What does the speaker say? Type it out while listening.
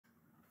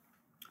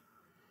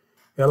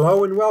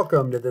Hello and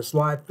welcome to this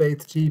Live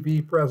Faith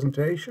TV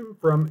presentation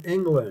from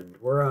England.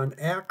 We're on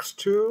Acts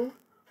 2,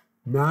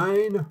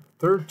 9,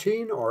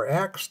 13, or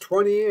Acts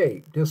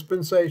 28,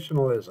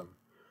 Dispensationalism.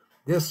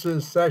 This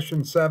is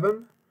Session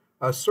 7,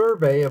 a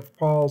survey of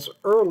Paul's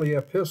early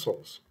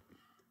epistles.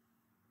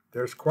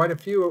 There's quite a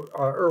few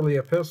early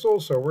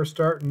epistles, so we're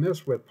starting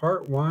this with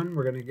Part 1.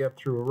 We're going to get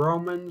through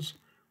Romans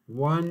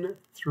 1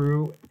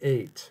 through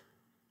 8.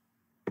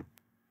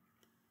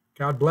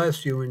 God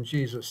bless you in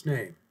Jesus'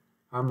 name.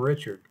 I'm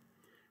Richard.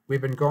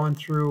 We've been going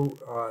through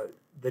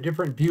the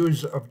different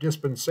views of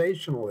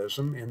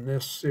dispensationalism in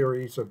this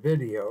series of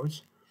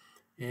videos,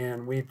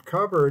 and we've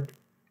covered,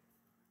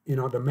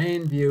 the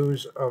main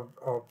views of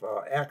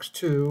Acts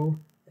 2,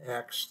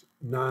 Acts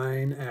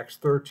 9, Acts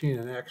 13,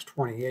 and Acts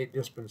 28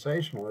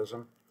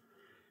 dispensationalism.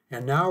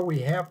 And now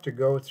we have to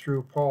go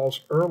through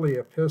Paul's early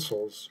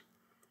epistles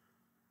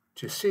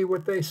to see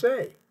what they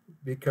say,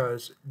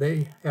 because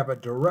they have a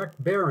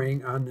direct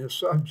bearing on this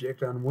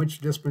subject, on which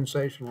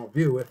dispensational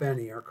view, if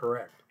any, are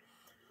correct.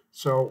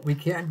 So we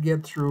can't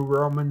get through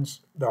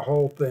Romans, the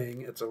whole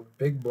thing. It's a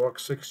big book,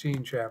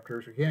 16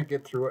 chapters. We can't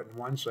get through it in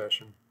one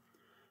session.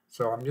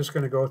 So I'm just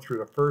going to go through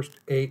the first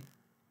 8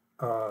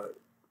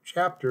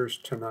 chapters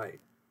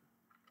tonight.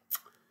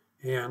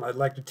 And I'd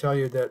like to tell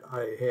you that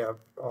I have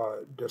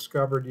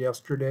discovered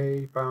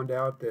yesterday, found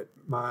out that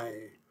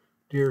my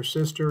dear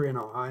sister in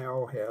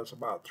Ohio has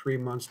about 3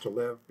 months to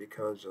live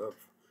because of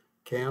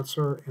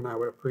cancer, and I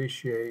would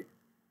appreciate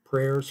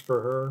prayers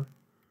for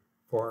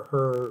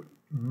her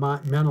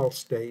mental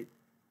state,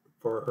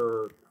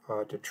 for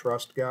her to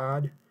trust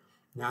God,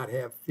 not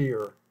have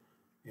fear,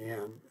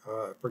 and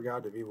for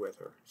God to be with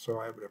her. So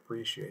I would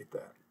appreciate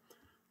that.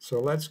 So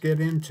let's get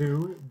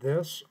into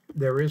this.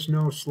 There is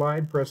no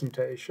slide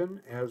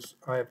presentation. As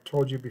I have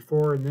told you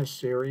before in this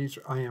series,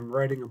 I am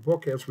writing a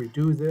book as we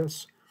do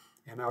this.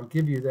 And I'll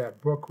give you that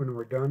book when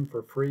we're done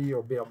for free.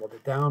 You'll be able to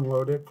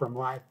download it from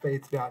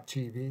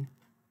livefaith.tv.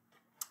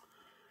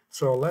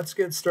 So let's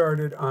get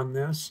started on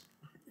this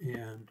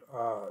and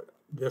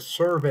this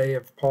survey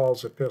of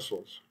Paul's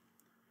epistles.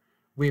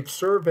 We've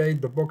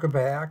surveyed the book of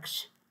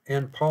Acts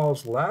and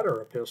Paul's latter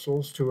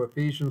epistles to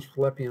Ephesians,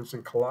 Philippians,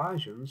 and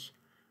Colossians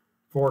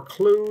for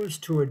clues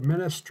to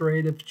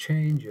administrative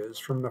changes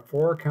from the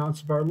 4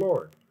 accounts of our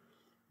Lord.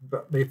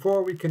 But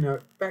before we can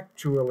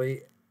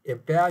effectually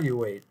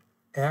evaluate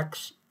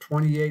Acts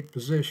 28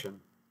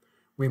 position,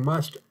 we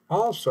must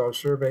also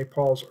survey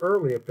Paul's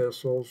early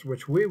epistles,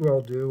 which we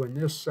will do in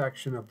this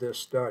section of this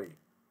study.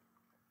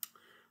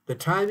 The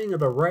timing of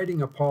the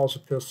writing of Paul's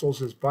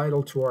epistles is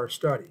vital to our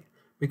study.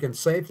 We can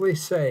safely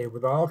say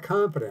with all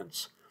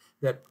confidence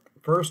that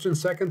 1st and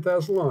 2nd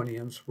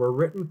Thessalonians were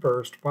written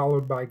first,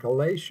 followed by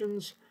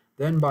Galatians,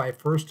 then by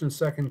 1st and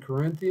 2nd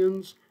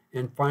Corinthians,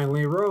 and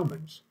finally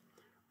Romans.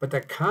 But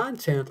the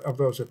content of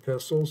those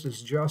epistles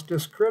is just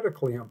as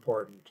critically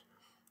important.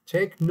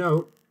 Take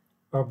note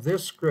of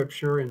this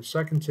scripture in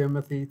 2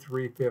 Timothy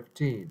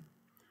 3:16.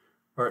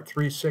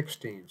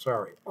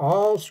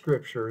 All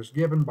scripture is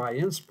given by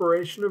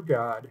inspiration of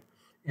God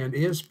and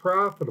is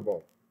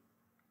profitable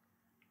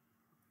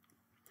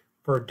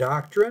for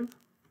doctrine,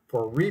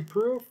 for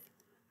reproof,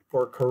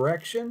 for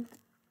correction,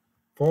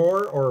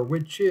 for or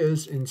which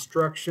is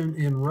instruction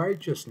in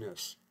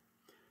righteousness.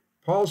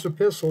 Paul's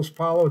epistles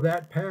follow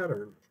that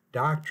pattern: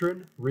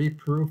 doctrine,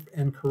 reproof,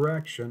 and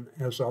correction,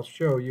 as I'll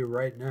show you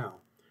right now.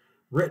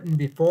 Written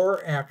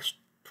before Acts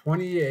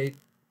 28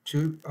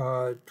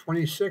 to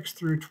 26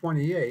 through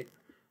 28,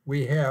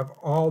 we have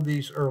all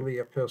these early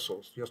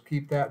epistles. Just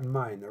keep that in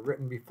mind. They're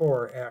written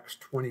before Acts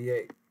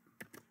 28.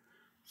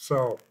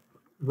 So,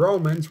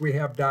 Romans, we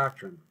have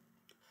doctrine.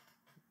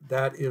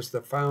 That is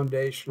the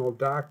foundational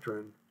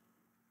doctrine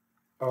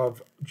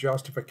of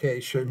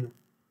justification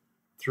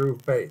through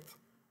faith.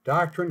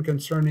 Doctrine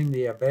concerning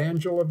the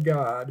evangel of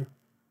God,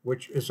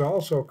 which is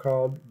also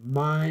called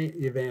my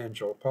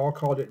evangel. Paul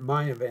called it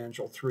my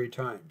evangel 3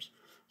 times.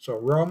 So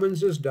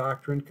Romans is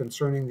doctrine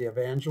concerning the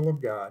evangel of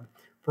God.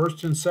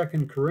 1st and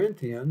 2nd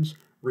Corinthians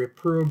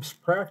reproves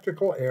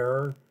practical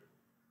error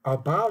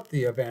about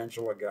the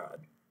evangel of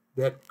God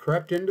that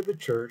crept into the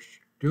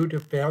church due to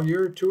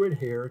failure to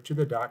adhere to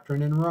the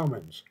doctrine in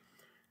Romans.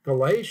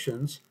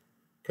 Galatians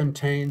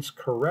contains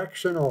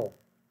correctional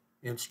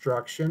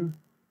instruction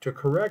to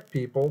correct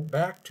people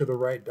back to the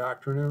right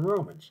doctrine in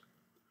Romans.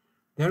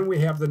 Then we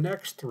have the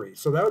next 3.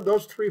 So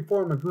those 3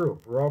 form a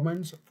group: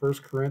 Romans, 1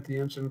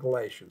 Corinthians, and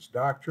Galatians.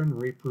 Doctrine,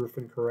 reproof,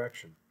 and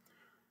correction.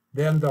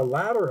 Then the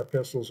latter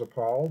epistles of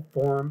Paul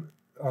form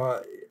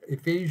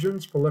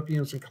Ephesians,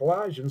 Philippians, and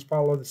Colossians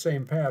follow the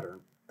same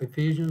pattern.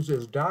 Ephesians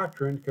is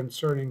doctrine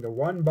concerning the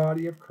one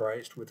body of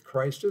Christ, with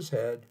Christ as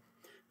head.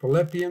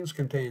 Philippians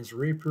contains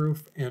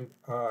reproof, and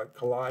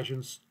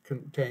Colossians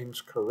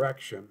contains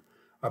correction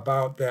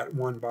about that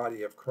one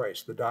body of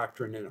Christ, the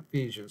doctrine in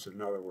Ephesians,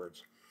 in other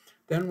words.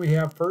 Then we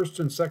have 1st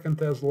and 2nd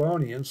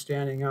Thessalonians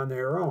standing on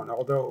their own.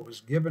 Although it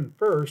was given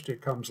first, it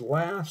comes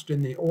last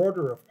in the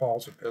order of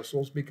Paul's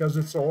epistles because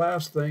it's the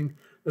last thing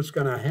that's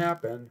going to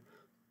happen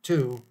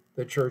to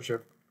the church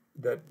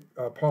that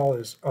Paul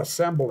is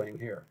assembling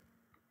here.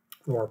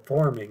 or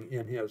forming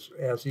in his,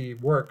 as he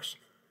works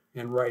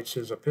and writes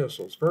his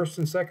epistles. 1st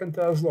and 2nd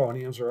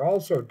Thessalonians are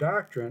also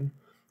doctrine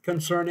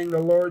concerning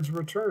the Lord's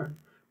return,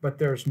 but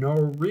there's no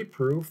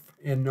reproof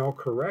and no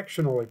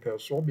correctional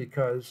epistle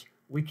because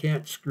we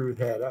can't screw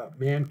that up.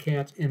 Man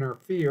can't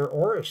interfere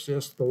or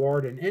assist the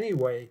Lord in any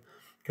way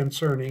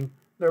concerning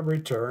the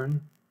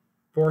return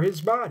for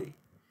his body.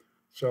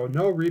 So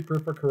no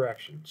reproof or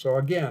correction. So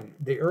again,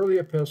 the early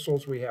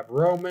epistles, we have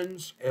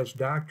Romans as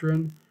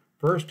doctrine,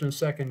 1st and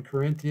 2nd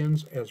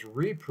Corinthians as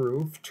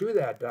reproof to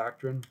that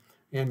doctrine,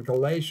 and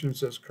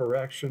Galatians as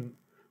correction.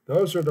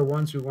 Those are the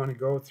ones we want to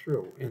go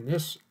through. In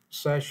this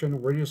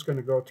session, we're just going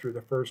to go through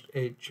the first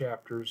 8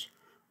 chapters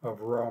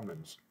of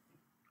Romans.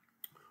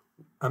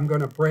 I'm going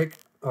to break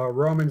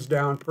Romans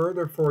down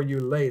further for you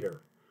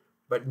later,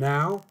 but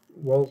now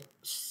we'll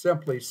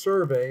simply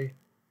survey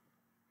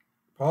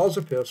Paul's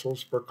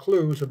epistles for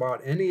clues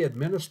about any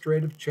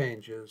administrative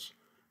changes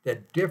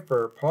that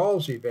differ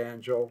Paul's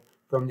evangel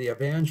from the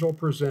evangel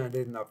presented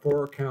in the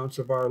 4 accounts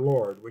of our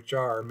Lord, which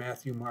are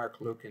Matthew, Mark,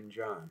 Luke, and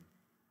John.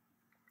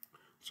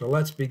 So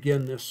let's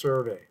begin this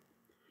survey.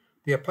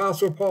 The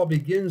Apostle Paul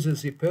begins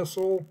his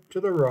epistle to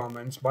the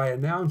Romans by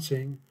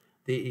announcing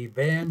the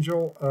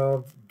evangel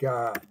of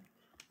God.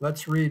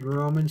 Let's read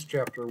Romans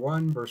chapter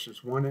 1,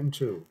 verses 1 and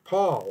 2.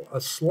 Paul,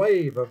 a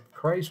slave of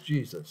Christ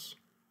Jesus,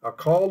 a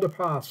called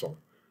apostle,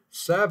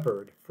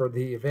 severed for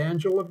the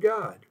evangel of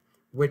God,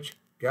 which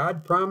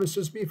God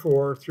promises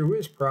before through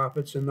his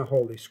prophets in the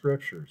Holy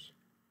Scriptures.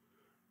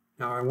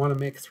 Now, I want to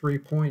make 3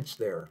 points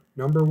there.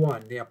 Number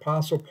 1, the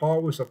Apostle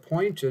Paul was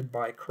appointed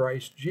by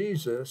Christ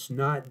Jesus,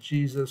 not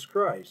Jesus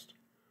Christ.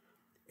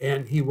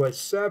 And he was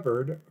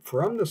severed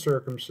from the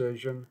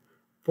circumcision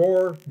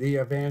for the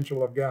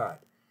evangel of God.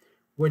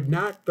 Would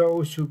not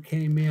those who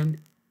came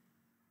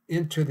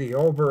into the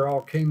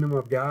overall kingdom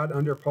of God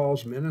under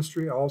Paul's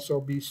ministry also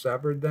be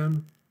severed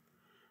then?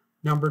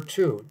 Number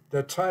 2,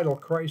 the title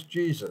Christ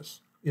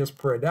Jesus is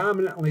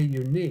predominantly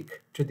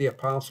unique to the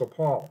Apostle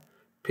Paul.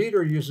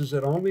 Peter uses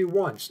it only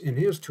once in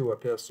his 2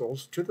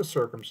 epistles to the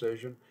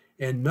circumcision,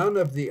 and none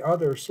of the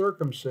other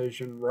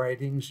circumcision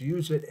writings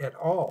use it at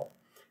all.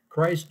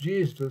 Christ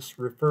Jesus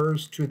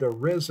refers to the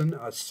risen,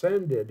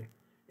 ascended,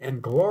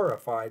 and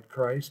glorified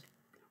Christ,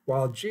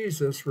 while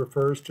Jesus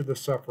refers to the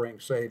suffering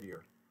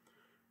Savior.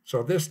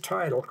 So this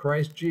title,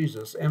 Christ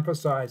Jesus,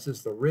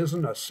 emphasizes the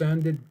risen,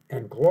 ascended,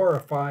 and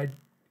glorified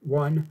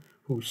one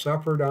who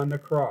suffered on the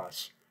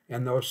cross,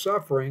 and those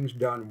sufferings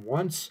done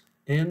once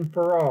and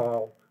for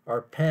all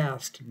are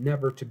past,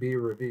 never to be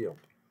revealed.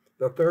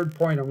 The 3rd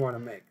point I want to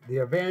make, the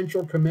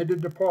evangel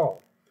committed to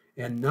Paul,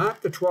 and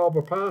not the 12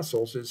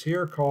 apostles, is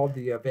here called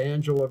the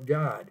evangel of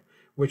God,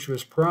 which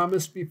was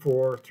promised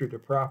before through the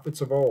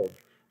prophets of old.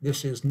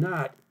 This is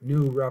not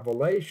new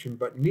revelation,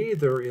 but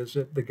neither is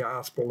it the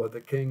gospel of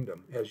the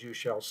kingdom, as you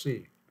shall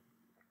see.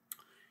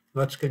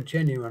 Let's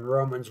continue in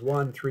Romans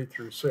 1, 3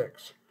 through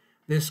 6.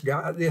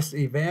 This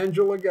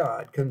evangel of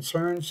God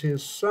concerns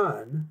his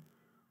Son,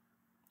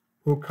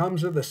 who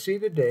comes of the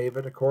seed of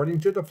David according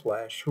to the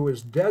flesh, who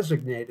is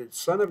designated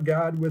Son of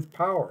God with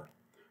power,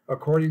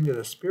 according to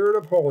the Spirit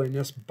of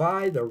holiness,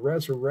 by the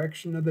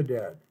resurrection of the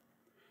dead.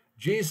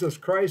 Jesus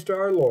Christ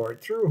our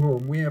Lord, through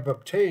whom we have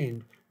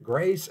obtained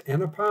grace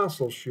and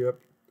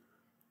apostleship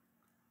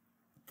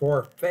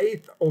for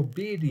faith,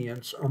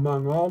 obedience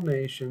among all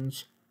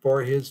nations,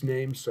 for his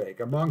name's sake,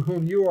 among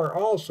whom you are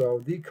also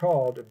the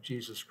called of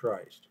Jesus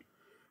Christ.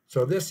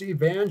 So this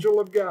evangel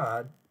of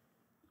God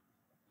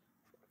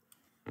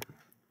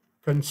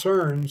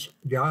concerns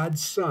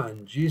God's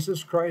Son,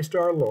 Jesus Christ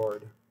our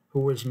Lord, who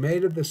was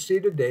made of the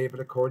seed of David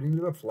according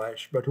to the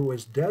flesh, but who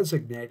was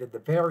designated the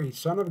very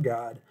Son of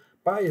God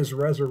by his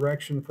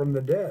resurrection from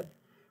the dead,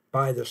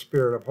 by the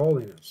Spirit of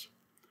holiness.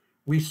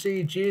 We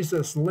see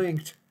Jesus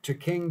linked to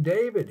King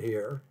David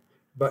here,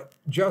 but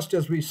just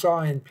as we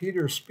saw in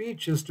Peter's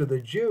speeches to the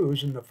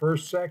Jews in the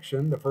first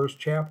section, the first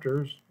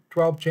chapters,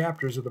 12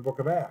 chapters of the book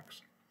of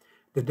Acts,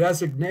 the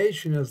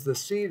designation as the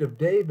seed of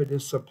David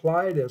is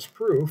supplied as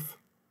proof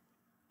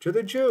to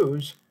the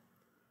Jews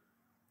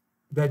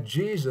that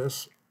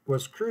Jesus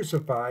was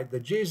crucified. The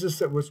Jesus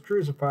that was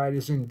crucified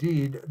is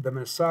indeed the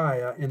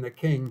Messiah and the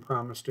King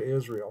promised to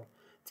Israel,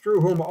 through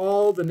whom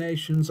all the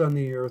nations on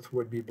the earth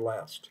would be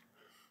blessed.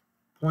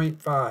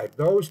 Point 5,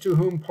 those to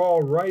whom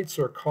Paul writes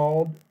are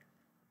called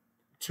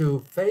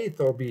to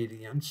faith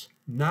obedience,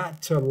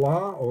 not to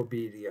law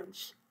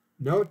obedience.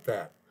 Note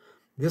that.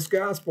 This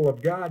gospel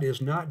of God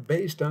is not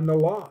based on the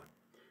law.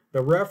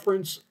 The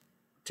reference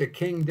to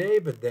King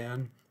David,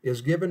 then,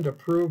 is given to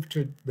prove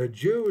to the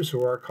Jews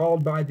who are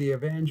called by the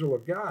evangel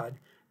of God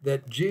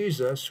that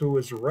Jesus, who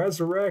was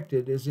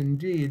resurrected, is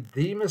indeed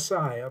the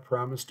Messiah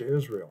promised to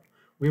Israel.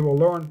 We will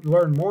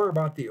learn more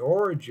about the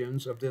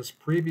origins of this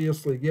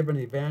previously given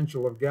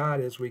evangel of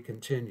God as we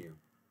continue.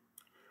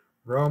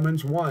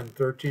 Romans 1,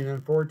 13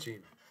 and 14.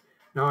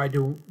 Now I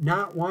do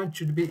not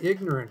want you to be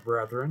ignorant,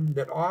 brethren,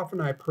 that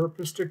often I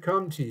purposed to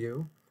come to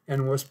you,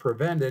 and was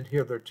prevented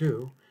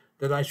hitherto,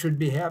 that I should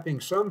be having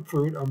some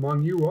fruit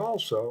among you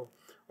also,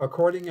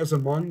 according as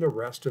among the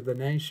rest of the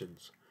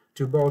nations.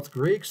 To both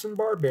Greeks and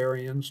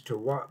barbarians,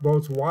 to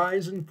both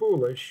wise and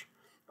foolish,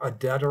 a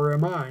debtor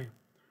am I.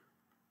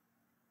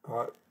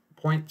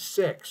 Point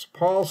 6,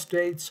 Paul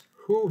states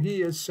who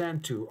he is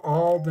sent to,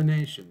 all the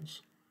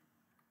nations.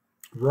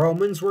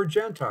 Romans were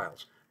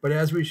Gentiles, but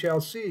as we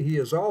shall see, he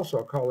is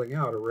also calling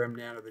out a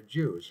remnant of the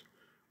Jews.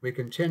 We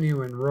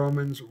continue in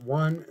Romans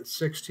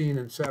 1:16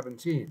 and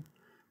 17.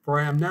 For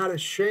I am not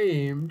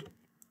ashamed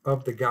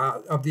of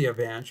the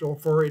evangel,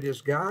 for it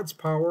is God's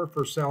power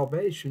for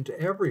salvation to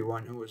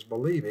everyone who is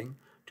believing,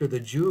 to the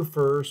Jew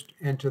first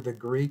and to the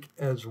Greek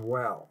as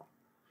well.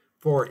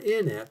 For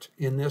in it,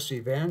 in this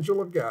evangel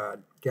of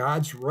God,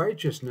 God's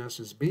righteousness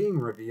is being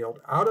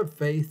revealed out of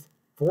faith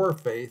for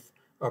faith,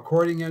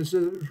 according as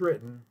it is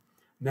written,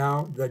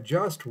 now the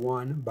just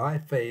one by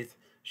faith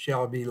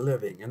shall be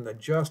living. And the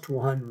just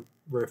one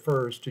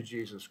refers to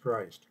Jesus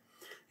Christ.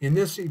 In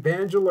this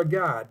evangel of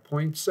God,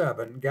 point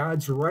 7,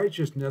 God's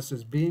righteousness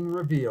is being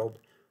revealed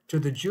to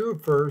the Jew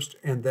first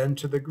and then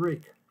to the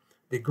Greek.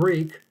 The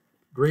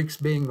Greeks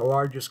being the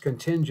largest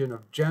contingent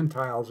of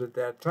Gentiles at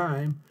that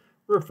time,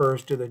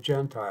 refers to the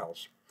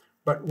Gentiles.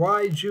 But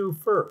why Jew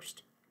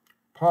first?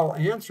 Paul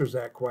answers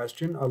that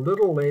question a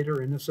little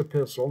later in this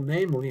epistle,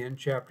 namely in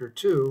chapter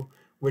 2,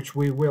 which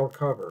we will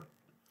cover.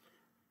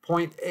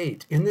 Point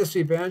 8, in this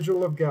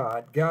evangel of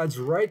God, God's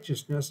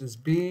righteousness is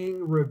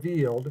being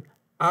revealed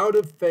out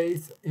of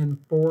faith and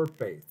for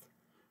faith.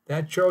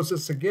 That shows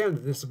us again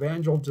that this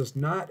evangel does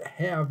not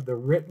have the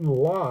written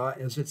law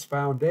as its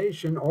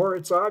foundation or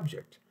its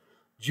object.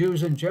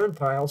 Jews and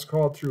Gentiles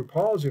called through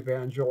Paul's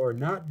evangel are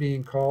not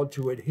being called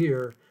to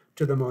adhere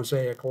to the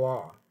Mosaic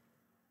law.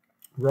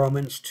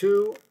 Romans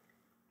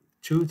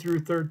 2:2 through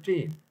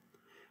 13.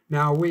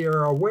 Now we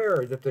are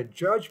aware that the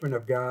judgment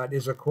of God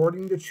is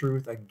according to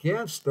truth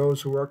against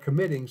those who are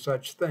committing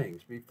such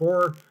things.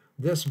 Before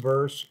this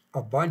verse,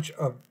 a bunch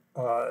of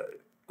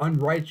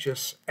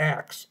unrighteous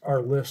acts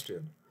are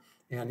listed.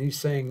 And he's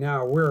saying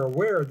now we're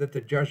aware that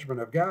the judgment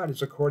of God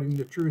is according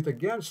to truth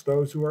against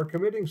those who are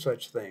committing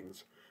such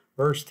things.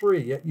 Verse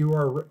 3, yet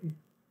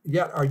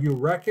are you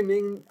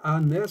reckoning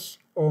on this,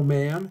 O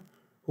man,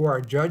 who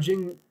are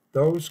judging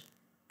those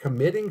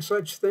committing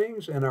such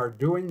things and are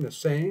doing the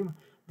same,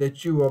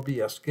 that you will be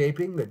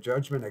escaping the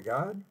judgment of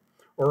God?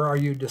 Or are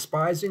you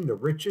despising the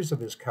riches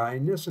of his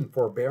kindness and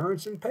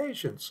forbearance and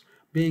patience,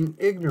 being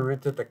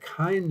ignorant that the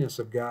kindness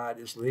of God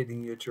is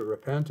leading you to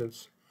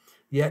repentance?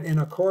 Yet in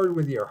accord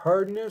with your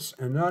hardness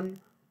and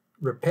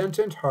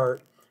unrepentant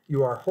heart,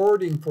 you are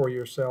hoarding for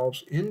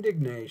yourselves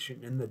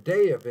indignation in the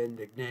day of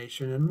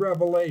indignation and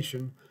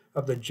revelation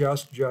of the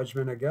just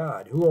judgment of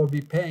God, who will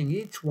be paying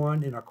each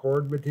one in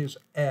accord with his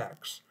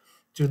acts.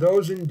 To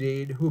those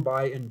indeed who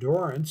by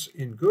endurance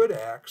in good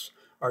acts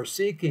are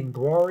seeking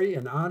glory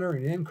and honor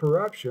and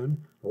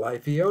incorruption,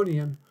 life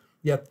Eonian,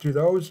 yet to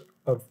those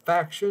of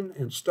faction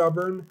and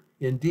stubborn,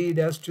 indeed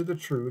as to the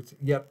truth,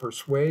 yet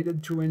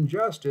persuaded to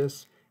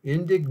injustice,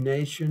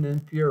 indignation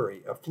and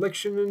fury,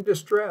 affliction and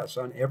distress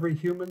on every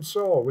human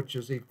soul which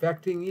is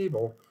effecting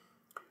evil,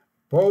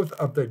 both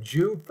of the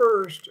Jew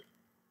first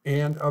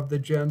and of the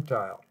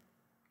Gentile,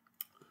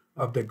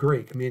 of the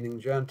Greek, meaning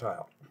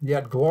Gentile.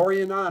 Yet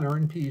glory and honor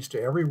and peace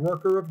to every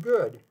worker of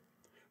good,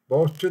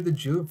 both to the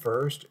Jew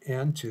first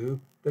and to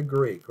the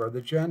Greek, or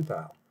the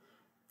Gentile.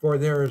 For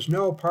there is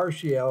no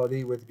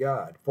partiality with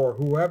God. For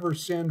whoever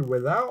sinned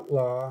without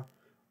law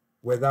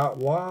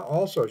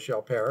also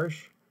shall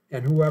perish,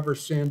 and whoever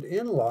sinned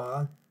in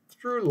law,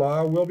 through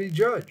law will be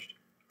judged.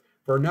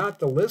 For not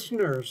the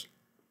listeners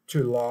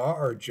to law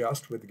are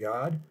just with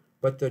God,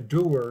 but the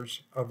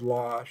doers of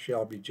law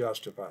shall be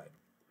justified.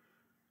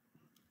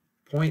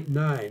 Point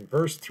 9,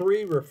 verse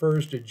 3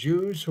 refers to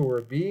Jews who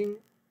are being,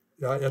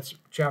 that's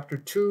chapter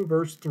 2,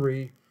 verse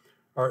 3,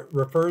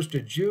 refers to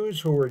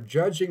Jews who were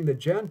judging the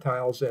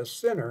Gentiles as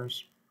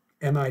sinners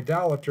and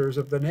idolaters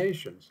of the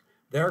nations.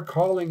 Their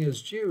calling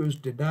as Jews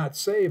did not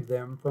save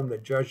them from the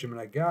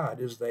judgment of God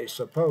as they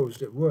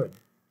supposed it would.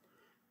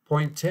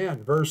 Point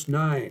 10, verse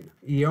 9,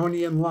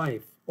 Eonian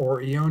life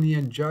or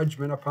Eonian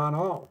judgment upon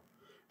all,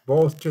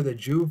 both to the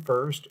Jew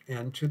first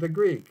and to the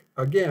Greek.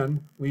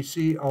 Again, we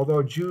see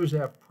although Jews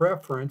have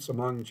preference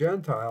among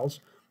Gentiles,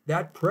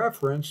 that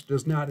preference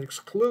does not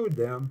exclude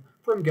them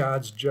from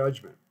God's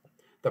judgment.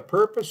 The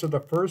purpose of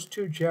the first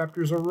two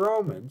chapters of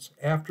Romans,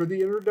 after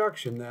the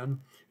introduction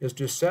then, is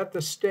to set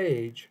the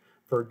stage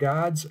for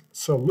God's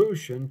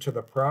solution to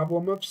the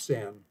problem of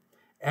sin,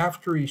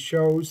 after he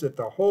shows that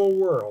the whole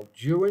world,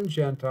 Jew and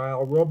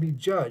Gentile, will be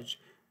judged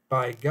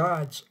by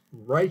God's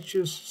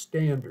righteous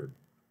standard.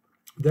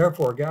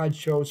 Therefore, God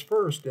shows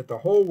first that the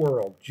whole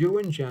world, Jew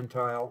and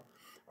Gentile,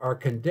 are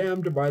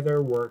condemned by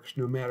their works,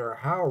 no matter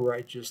how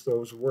righteous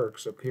those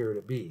works appear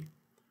to be.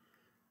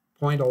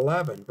 Point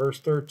 11, verse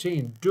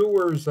 13,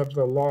 doers of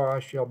the law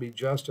shall be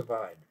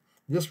justified.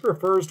 This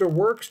refers to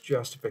works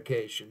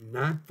justification,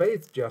 not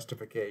faith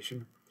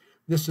justification.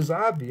 This is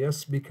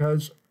obvious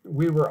because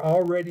we were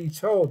already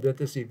told that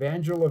this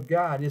evangel of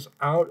God is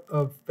out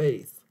of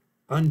faith,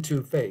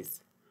 unto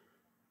faith.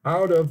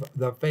 Out of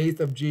the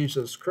faith of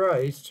Jesus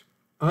Christ,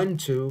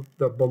 unto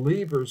the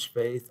believer's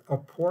faith,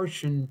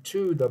 apportioned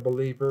to the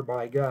believer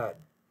by God.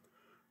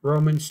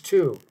 Romans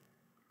 2,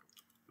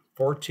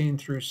 14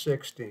 through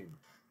 16.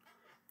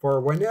 For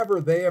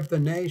whenever they of the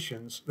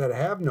nations that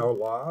have no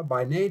law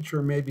by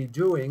nature may be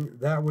doing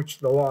that which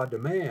the law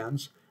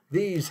demands,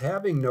 these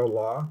having no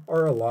law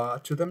are a law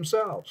to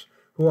themselves,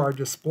 who are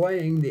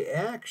displaying the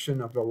action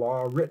of the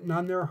law written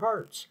on their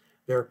hearts,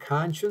 their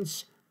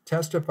conscience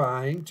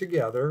testifying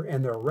together,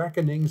 and their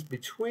reckonings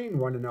between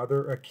one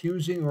another,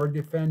 accusing or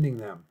defending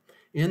them,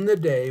 in the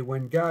day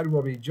when God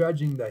will be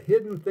judging the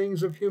hidden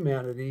things of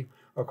humanity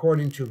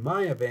according to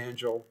my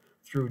evangel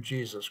through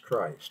Jesus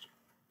Christ.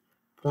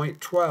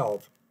 Point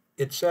 12.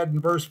 It said in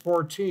verse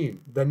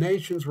 14, the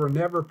nations were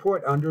never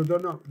put under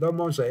the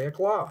Mosaic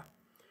law,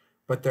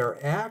 but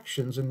their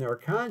actions and their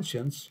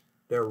conscience,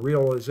 their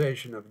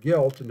realization of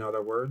guilt, in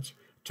other words,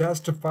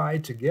 testify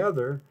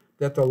together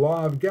that the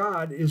law of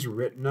God is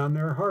written on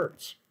their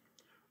hearts.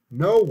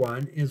 No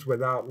one is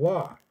without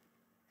law,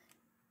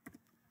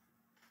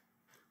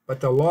 but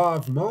the law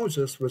of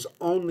Moses was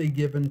only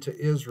given to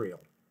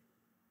Israel.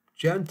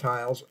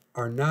 Gentiles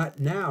are not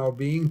now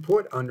being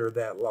put under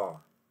that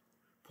law.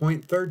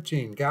 Point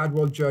 13, God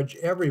will judge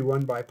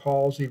everyone by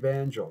Paul's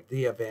evangel,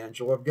 the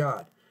evangel of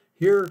God.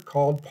 Here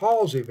called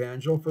Paul's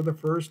evangel for the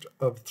first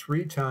of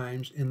 3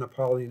 times in the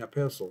Pauline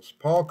epistles.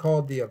 Paul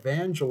called the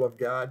evangel of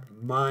God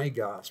my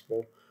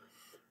gospel.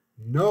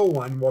 No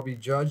one will be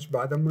judged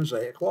by the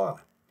Mosaic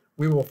law.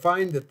 We will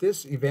find that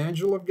this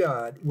evangel of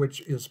God, which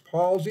is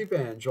Paul's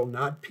evangel,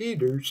 not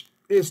Peter's,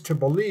 is to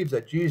believe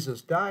that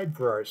Jesus died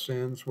for our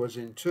sins, was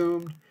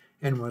entombed,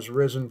 and was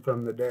risen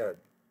from the dead.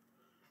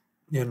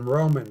 In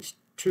Romans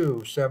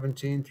 2,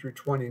 17 through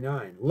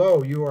 29,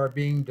 lo, you are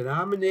being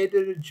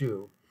denominated a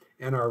Jew,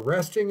 and are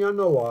resting on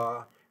the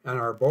law, and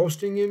are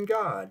boasting in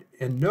God,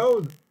 and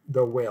know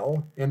the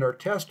will, and are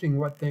testing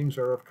what things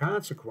are of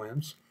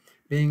consequence,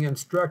 being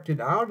instructed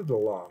out of the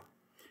law.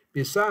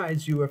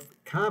 Besides, you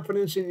have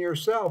confidence in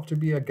yourself to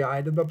be a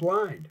guide of the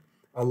blind,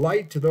 a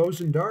light to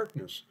those in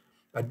darkness,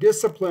 a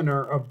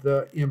discipliner of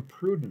the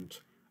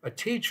imprudent, a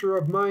teacher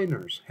of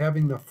minors,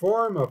 having the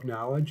form of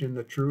knowledge and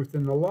the truth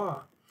in the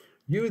law.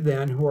 You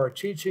then, who are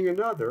teaching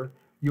another,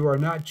 you are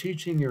not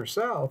teaching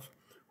yourself,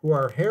 who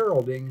are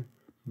heralding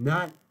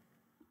not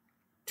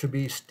to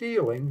be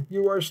stealing,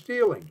 you are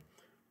stealing.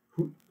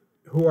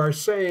 Who are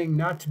saying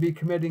not to be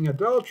committing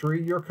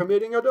adultery, you're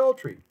committing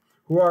adultery.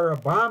 Who are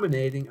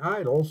abominating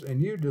idols,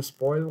 and you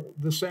despoil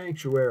the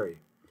sanctuary.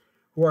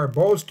 Who are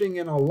boasting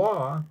in a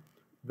law,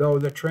 though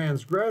the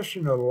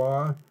transgression of the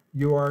law,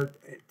 you are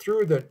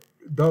through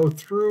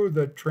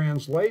the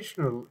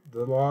translation of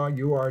the law,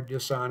 you are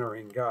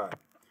dishonoring God.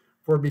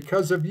 For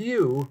because of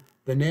you,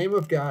 the name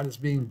of God is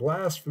being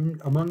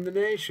blasphemed among the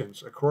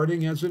nations,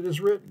 according as it is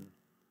written.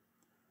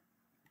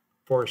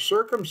 For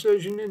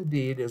circumcision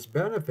indeed is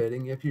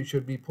benefiting if you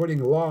should be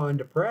putting law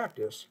into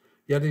practice,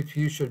 yet if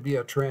you should be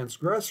a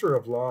transgressor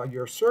of law,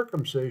 your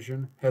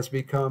circumcision has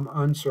become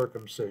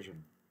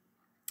uncircumcision.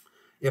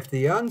 If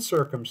the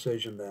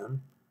uncircumcision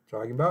then,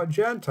 talking about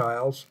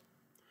Gentiles,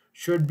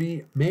 should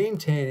be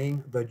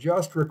maintaining the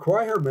just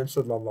requirements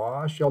of the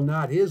law, shall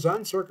not his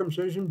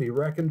uncircumcision be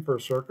reckoned for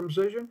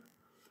circumcision?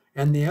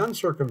 And the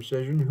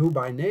uncircumcision, who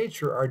by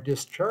nature are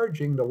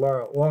discharging the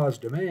law's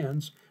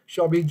demands,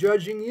 shall be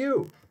judging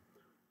you,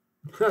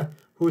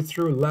 who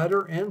through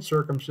letter and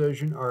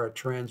circumcision are a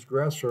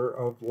transgressor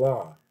of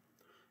law.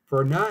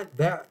 For not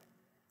that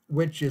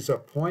which is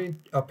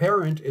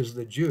apparent is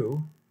the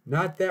Jew,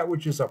 not that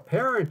which is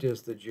apparent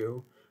is the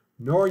Jew,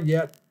 nor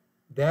yet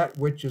that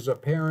which is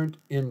apparent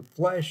in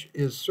flesh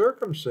is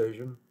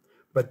circumcision,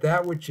 but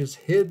that which is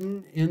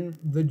hidden in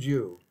the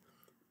Jew.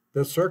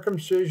 The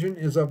circumcision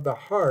is of the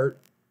heart,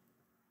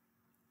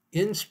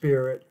 in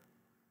spirit,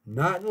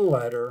 not in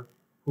letter,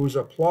 whose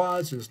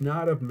applause is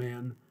not of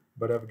men,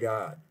 but of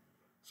God.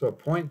 So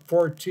point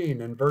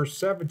 14, in verse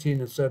 17,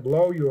 it said,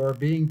 lo, you are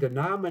being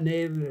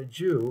denominated a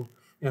Jew,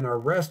 and are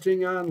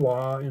resting on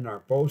law, and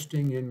are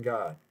boasting in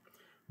God.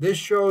 This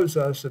shows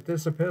us that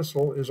this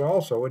epistle is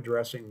also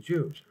addressing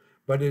Jews.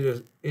 But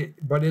is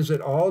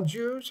it all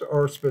Jews,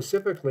 or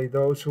specifically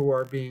those who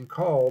are being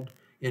called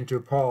into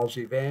Paul's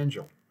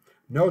evangel?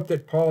 Note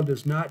that Paul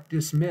does not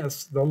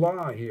dismiss the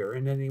law here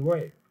in any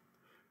way.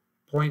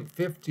 Point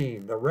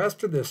 15, the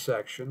rest of this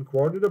section,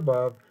 quoted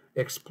above,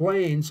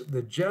 explains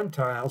the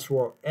Gentiles who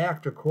will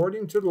act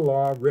according to the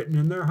law written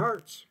in their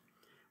hearts,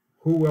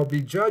 who will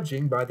be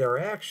judging by their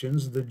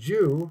actions the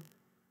Jew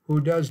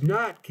who does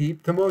not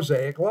keep the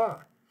Mosaic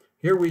law.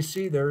 Here we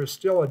see there is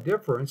still a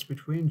difference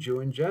between Jew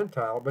and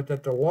Gentile, but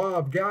that the law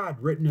of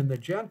God written in the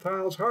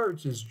Gentiles'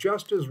 hearts is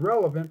just as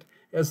relevant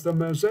as the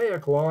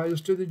Mosaic law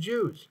is to the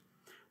Jews.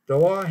 The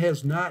law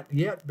has not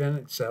yet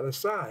been set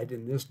aside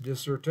in this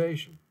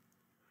dissertation.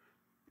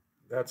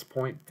 That's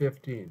point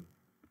 15.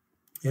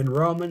 In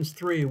Romans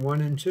 3,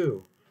 1 and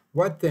 2,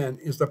 what then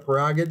is the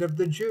prerogative of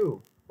the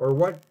Jew, or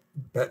what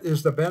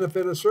is the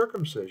benefit of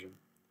circumcision?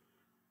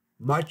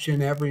 Much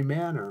in every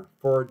manner,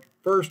 for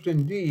first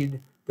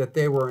indeed, that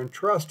they were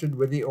entrusted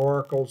with the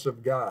oracles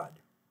of God.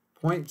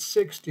 Point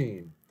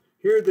 16,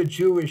 Here the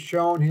Jew is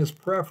shown his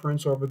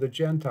preference over the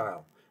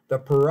Gentile. The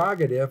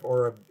prerogative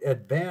or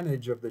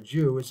advantage of the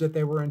Jew is that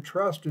they were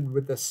entrusted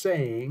with the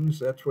sayings,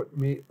 that's what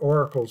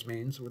oracles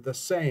means, with the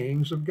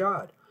sayings of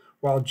God,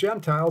 while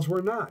Gentiles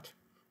were not.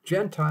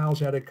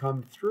 Gentiles had to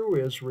come through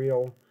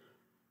Israel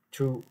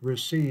to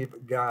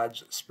receive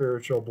God's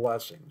spiritual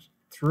blessings,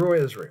 through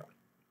Israel.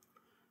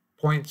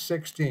 Point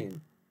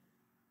 16.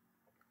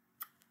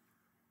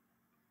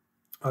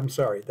 I'm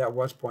sorry, that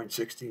was point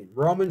 16.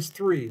 Romans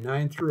 3,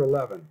 9 through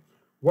 11.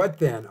 What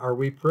then? Are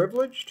we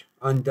privileged?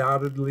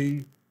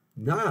 Undoubtedly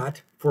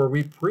not, for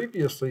we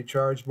previously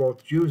charged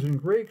both Jews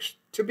and Greeks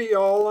to be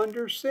all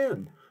under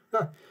sin,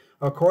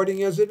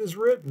 according as it is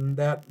written,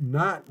 that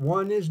not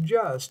one is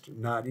just,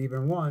 not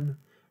even one.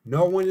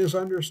 No one is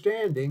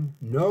understanding,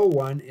 no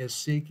one is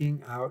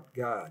seeking out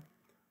God.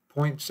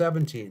 Point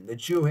 17. The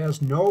Jew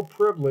has no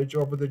privilege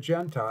over the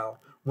Gentile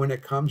when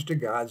it comes to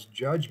God's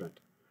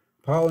judgment.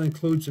 Paul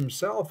includes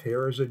himself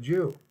here as a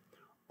Jew.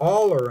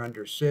 All are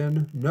under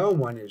sin. No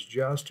one is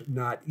just,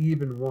 not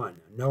even one.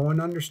 No one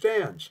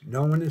understands.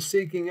 No one is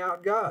seeking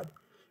out God.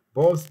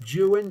 Both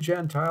Jew and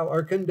Gentile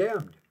are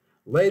condemned.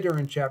 Later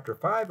in chapter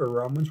 5 of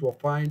Romans, we'll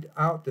find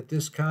out that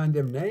this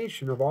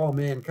condemnation of all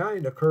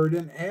mankind occurred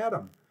in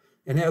Adam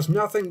and has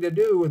nothing to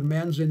do with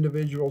men's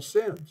individual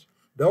sins.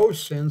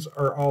 Those sins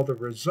are all the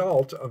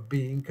result of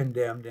being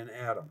condemned in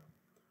Adam.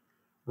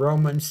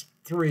 Romans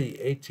 3,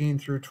 18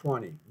 through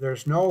 20.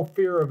 There's no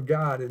fear of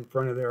God in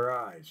front of their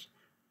eyes.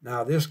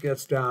 Now, this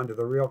gets down to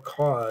the real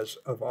cause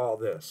of all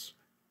this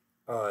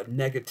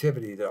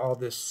negativity, all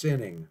this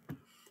sinning.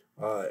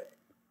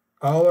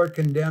 All are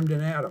condemned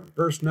in Adam.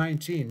 Verse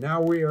 19, now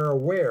we are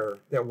aware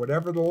that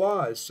whatever the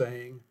law is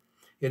saying,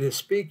 it is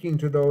speaking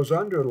to those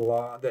under the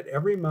law, that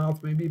every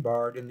mouth may be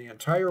barred and the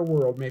entire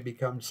world may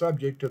become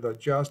subject to the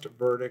just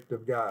verdict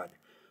of God.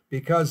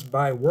 Because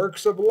by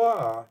works of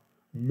law,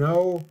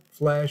 no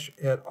flesh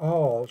at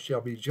all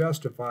shall be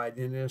justified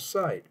in his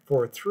sight,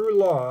 for through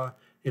law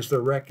is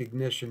the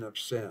recognition of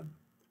sin.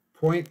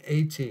 Point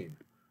 18.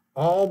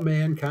 All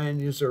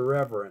mankind is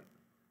irreverent,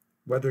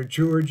 whether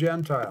Jew or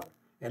Gentile,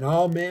 and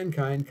all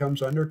mankind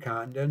comes under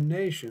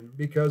condemnation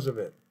because of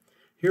it.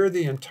 Here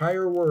the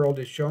entire world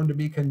is shown to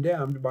be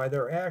condemned by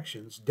their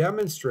actions,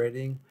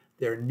 demonstrating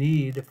their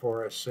need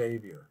for a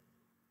Savior.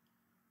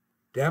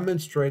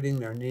 Demonstrating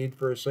their need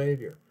for a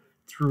Savior.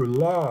 Through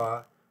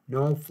law,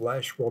 no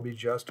flesh will be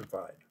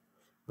justified.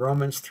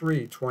 Romans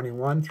 3,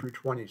 21 through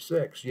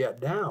 26.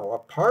 Yet now,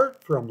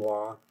 apart from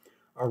law,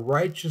 a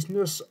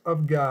righteousness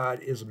of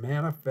God is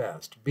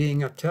manifest,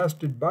 being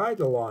attested by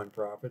the law and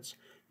prophets,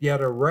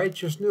 yet a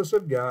righteousness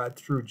of God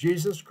through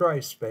Jesus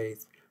Christ's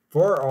faith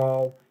for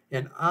all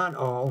and on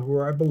all who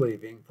are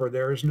believing, for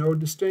there is no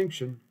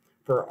distinction,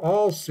 for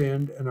all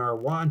sinned and are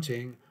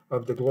wanting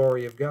of the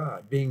glory of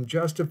God, being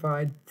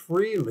justified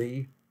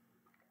freely,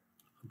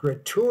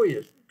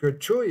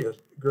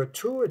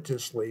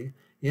 gratuitously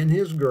in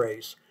his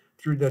grace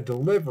through the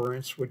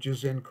deliverance which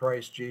is in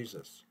Christ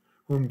Jesus,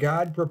 whom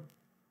God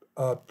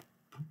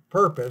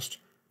purposed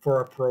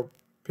for a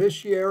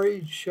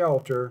propitiatory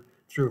shelter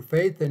through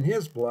faith in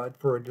his blood,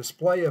 for a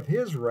display of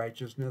his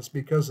righteousness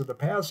because of the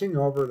passing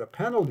over the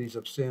penalties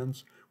of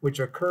sins which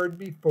occurred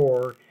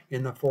before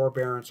in the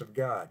forbearance of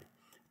God,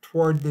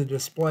 toward the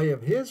display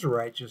of his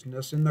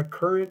righteousness in the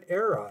current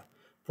era,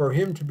 for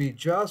him to be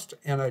just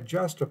and a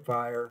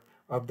justifier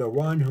of the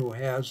one who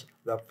has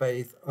the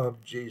faith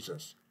of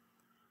Jesus.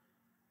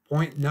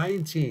 Point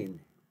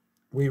 19,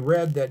 we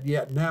read that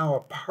yet now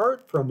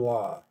apart from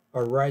law,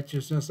 a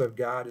righteousness of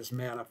God is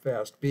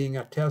manifest, being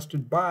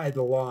attested by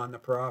the law and the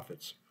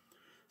prophets.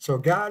 So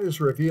God is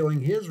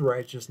revealing his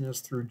righteousness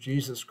through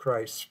Jesus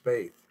Christ's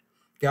faith.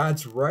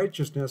 God's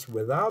righteousness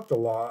without the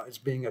law is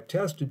being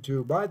attested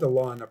to by the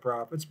law and the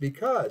prophets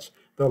because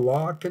the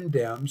law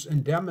condemns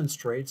and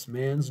demonstrates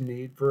man's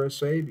need for a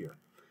Savior.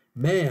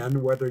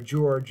 Man, whether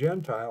Jew or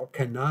Gentile,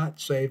 cannot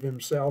save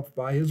himself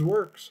by his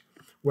works,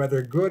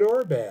 whether good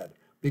or bad,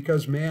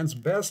 because man's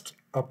best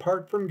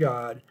apart from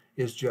God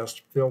is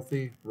just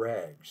filthy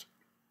rags.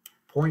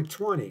 Point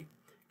 20.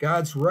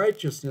 God's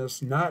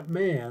righteousness, not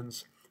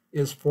man's,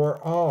 is for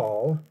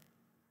all,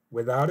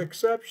 without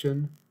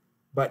exception,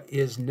 but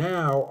is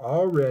now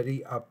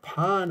already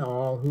upon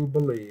all who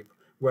believe,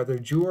 whether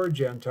Jew or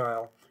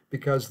Gentile,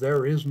 because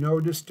there is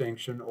no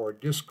distinction or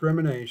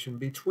discrimination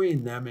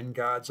between them in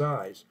God's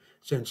eyes,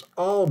 since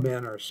all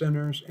men are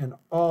sinners and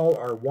all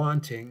are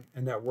wanting,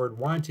 and that word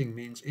wanting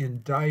means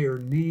in dire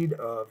need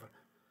of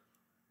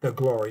the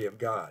glory of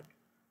God.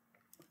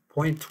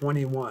 Point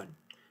 21.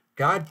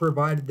 God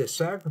provided the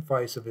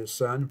sacrifice of his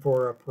Son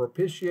for a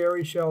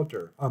propitiatory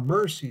shelter, a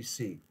mercy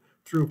seat,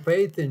 through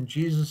faith in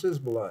Jesus'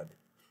 blood.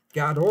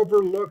 God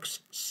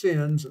overlooks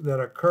sins that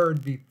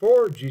occurred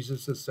before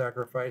Jesus'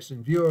 sacrifice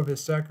in view of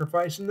his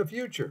sacrifice in the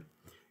future,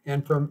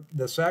 and from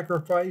the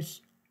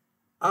sacrifice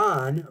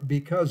on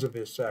because of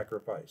his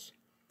sacrifice.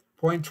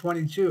 Point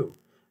 22.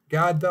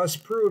 God thus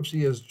proves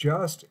he is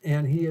just,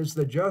 and he is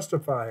the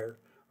justifier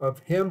of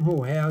him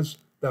who has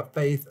the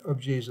faith of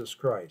Jesus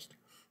Christ.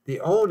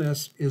 The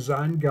onus is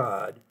on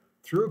God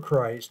through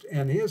Christ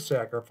and his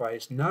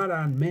sacrifice, not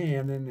on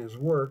man and his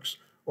works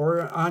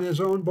or on his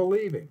own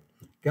believing.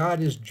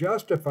 God is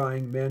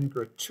justifying men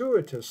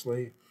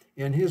gratuitously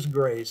in his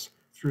grace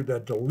through the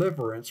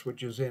deliverance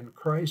which is in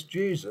Christ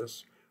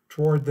Jesus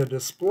toward the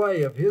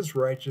display of his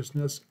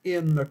righteousness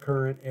in the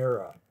current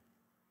era.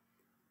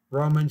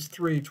 Romans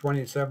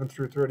 3:27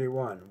 through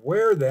 31.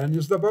 Where then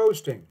is the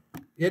boasting?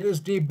 It is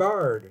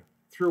debarred.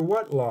 Through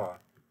what law?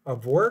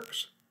 Of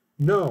works?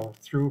 No,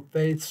 through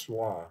faith's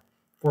law.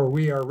 For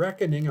we are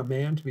reckoning a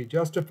man to be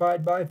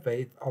justified by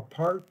faith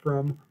apart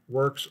from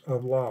works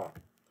of law.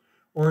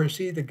 Or is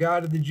he the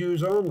God of the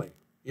Jews only?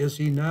 Is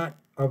he not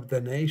of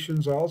the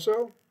nations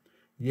also?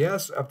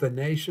 Yes, of the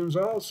nations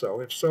also,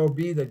 if so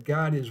be that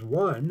God is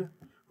one,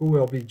 who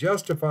will be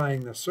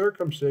justifying the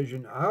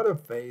circumcision out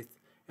of faith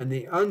and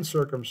the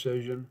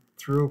uncircumcision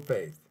through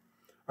faith.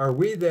 Are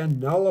we then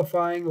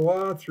nullifying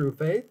law through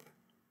faith?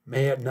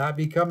 May it not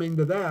be coming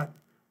to that.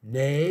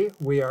 Nay,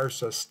 we are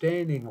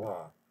sustaining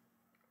law.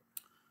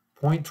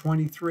 Point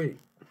 23.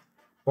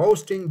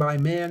 Boasting by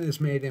man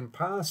is made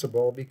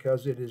impossible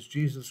because it is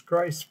Jesus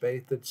Christ's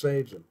faith that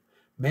saves him.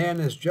 Man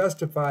is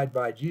justified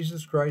by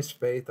Jesus Christ's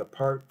faith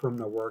apart from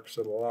the works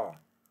of the law.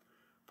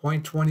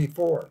 Point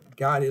 24.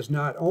 God is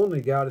not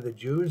only God of the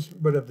Jews,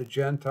 but of the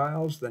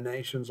Gentiles, the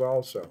nations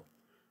also.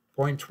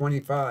 Point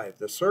 25.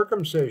 The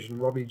circumcision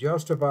will be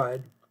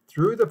justified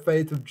through the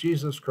faith of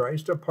Jesus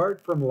Christ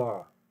apart from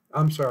law.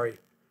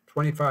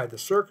 25. The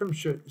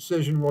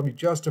circumcision will be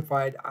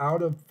justified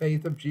out of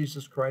faith of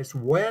Jesus Christ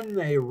when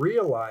they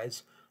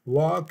realize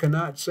law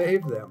cannot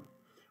save them,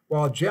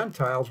 while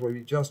Gentiles will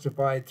be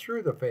justified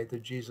through the faith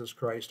of Jesus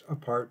Christ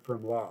apart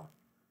from law.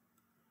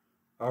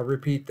 I'll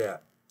repeat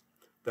that.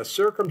 The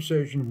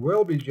circumcision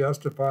will be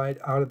justified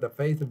out of the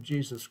faith of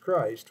Jesus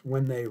Christ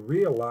when they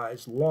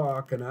realize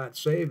law cannot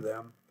save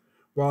them,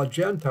 while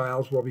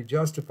Gentiles will be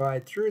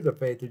justified through the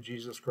faith of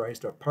Jesus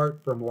Christ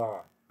apart from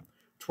law.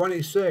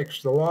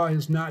 26. The law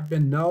has not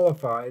been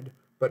nullified,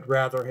 but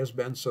rather has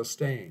been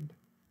sustained.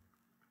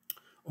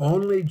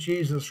 Only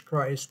Jesus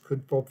Christ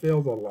could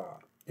fulfill the law,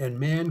 and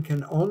man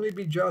can only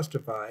be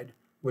justified,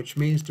 which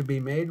means to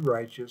be made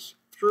righteous,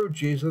 through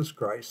Jesus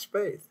Christ's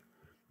faith.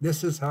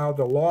 This is how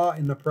the law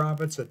and the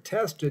prophets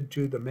attested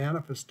to the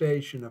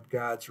manifestation of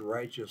God's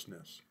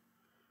righteousness.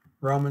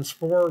 Romans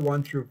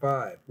 4:1 through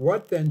 5.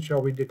 What then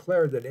shall we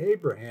declare that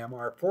Abraham,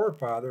 our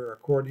forefather,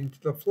 according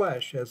to the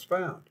flesh, has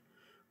found?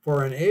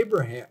 For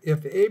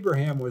if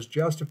Abraham was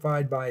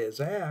justified by his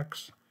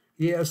acts,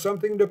 he has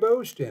something to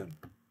boast in,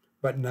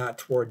 but not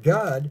toward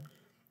God.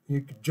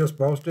 He could just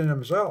boast in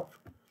himself.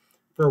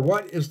 For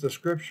what is the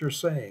scripture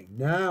saying?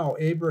 Now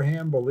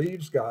Abraham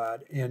believes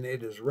God, and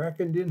it is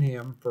reckoned in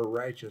him for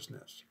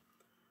righteousness.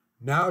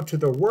 Now to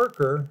the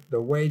worker,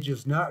 the wage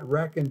is not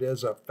reckoned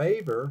as a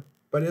favor,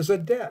 but as a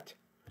debt.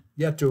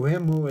 Yet to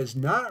him who is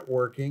not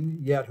working,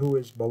 yet who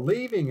is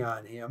believing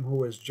on him,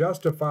 who is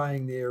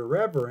justifying the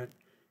irreverent,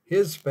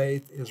 his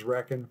faith is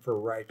reckoned for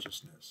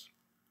righteousness.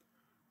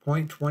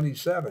 Point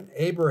 27.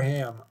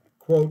 Abraham,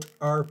 quote,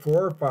 our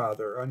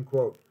forefather,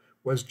 unquote,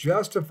 was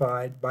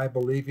justified by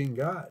believing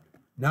God,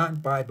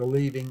 not by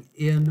believing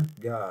in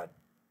God.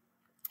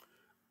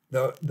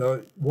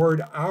 The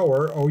word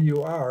our,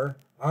 O-U-R,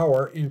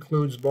 our,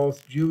 includes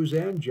both Jews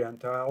and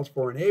Gentiles,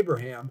 for in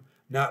Abraham,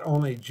 not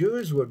only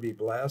Jews would be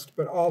blessed,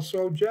 but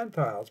also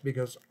Gentiles,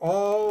 because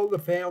all the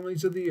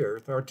families of the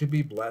earth are to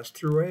be blessed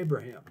through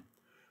Abraham.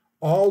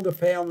 All the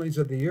families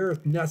of the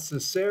earth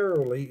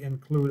necessarily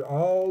include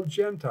all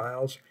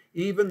Gentiles,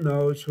 even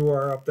those who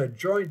are of the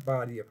joint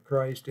body of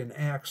Christ in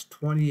Acts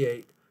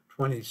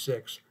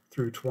 28:26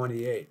 through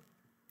 28.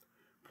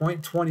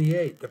 Point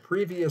 28, the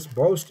previous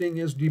boasting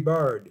is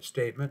debarred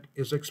statement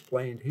is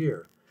explained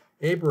here.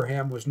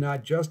 Abraham was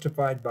not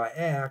justified by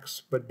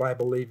acts, but by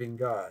believing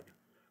God.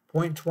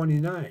 Point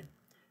 29,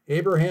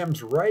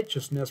 Abraham's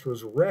righteousness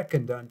was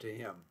reckoned unto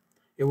him.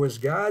 It was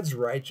God's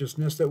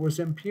righteousness that was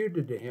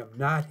imputed to him,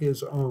 not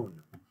his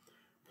own.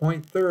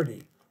 Point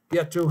 30,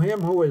 yet to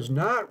him who is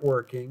not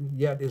working,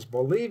 yet is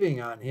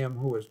believing on him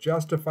who is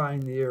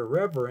justifying the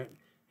irreverent,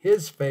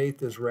 his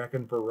faith is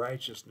reckoned for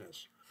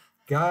righteousness.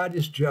 God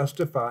is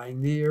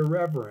justifying the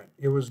irreverent.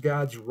 It was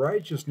God's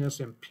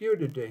righteousness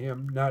imputed to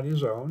him, not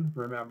his own,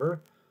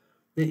 remember.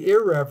 The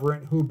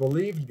irreverent who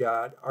believed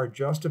God are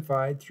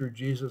justified through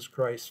Jesus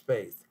Christ's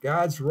faith.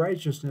 God's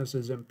righteousness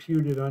is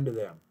imputed unto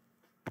them.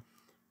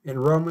 In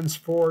Romans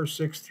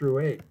 4:6 through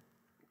 8,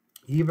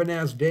 even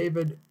as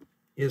David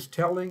is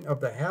telling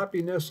of the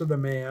happiness of the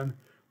man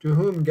to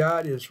whom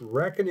God is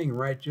reckoning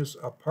righteous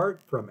apart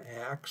from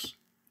acts,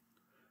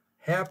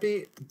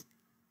 happy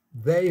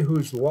they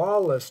whose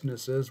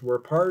lawlessnesses were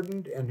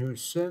pardoned and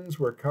whose sins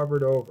were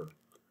covered over.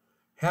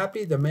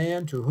 Happy the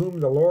man to whom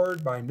the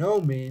Lord by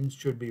no means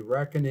should be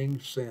reckoning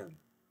sin.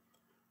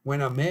 When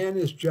a man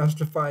is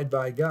justified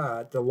by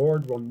God, the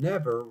Lord will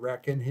never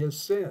reckon his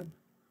sin.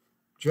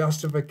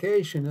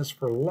 Justification is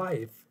for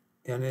life,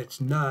 and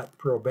it's not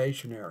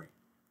probationary.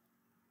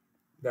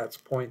 That's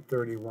point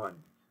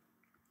 31.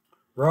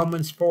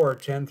 Romans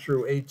 4:10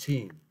 through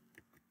 18.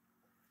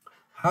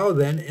 How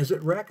then is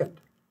it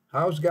reckoned?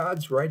 How's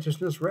God's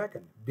righteousness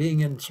reckoned? Being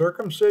in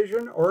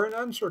circumcision or in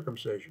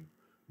uncircumcision?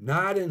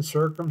 Not in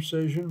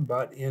circumcision,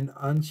 but in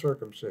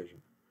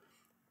uncircumcision.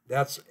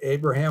 That's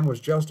Abraham was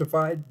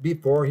justified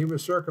before he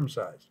was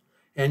circumcised.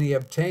 And he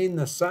obtained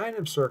the sign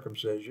of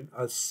circumcision,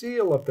 a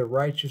seal of the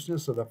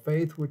righteousness of the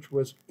faith which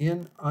was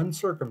in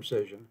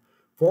uncircumcision,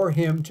 for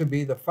him to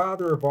be the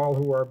father of all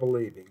who are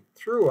believing,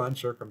 through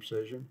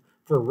uncircumcision,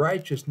 for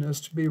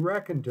righteousness to be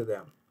reckoned to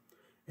them.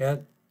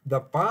 And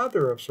the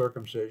father of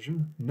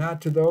circumcision,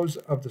 not to those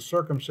of the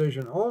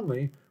circumcision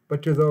only,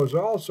 but to those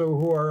also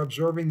who are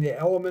observing the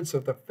elements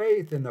of the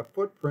faith in the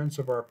footprints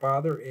of our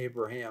father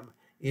Abraham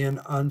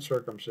in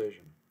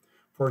uncircumcision.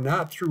 For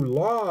not through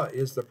law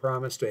is the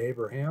promise to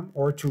Abraham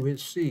or to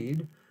his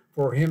seed,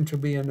 for him to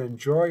be an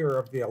enjoyer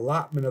of the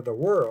allotment of the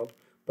world,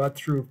 but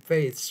through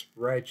faith's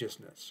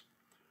righteousness.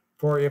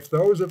 For if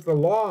those of the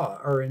law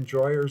are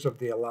enjoyers of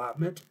the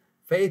allotment,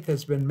 faith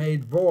has been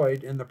made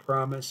void and the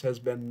promise has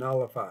been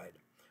nullified.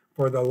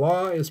 For the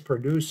law is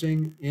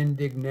producing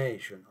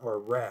indignation or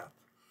wrath.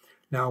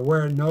 Now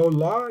where no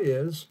law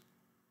is,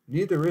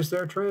 neither is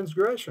there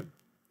transgression.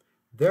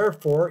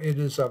 Therefore it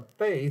is of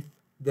faith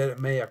that it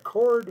may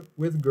accord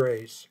with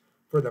grace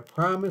for the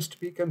promise to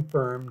be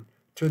confirmed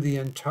to the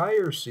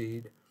entire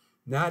seed,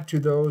 not to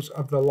those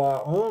of the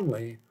law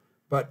only,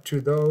 but to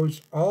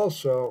those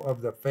also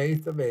of the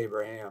faith of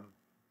Abraham,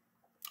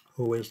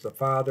 who is the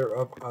father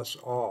of us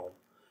all.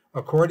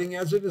 According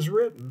as it is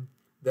written,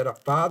 that a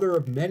father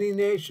of many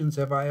nations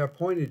have I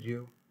appointed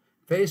you,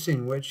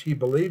 facing which he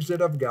believes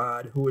it of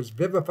God, who is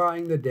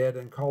vivifying the dead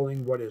and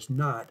calling what is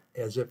not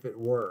as if it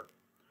were,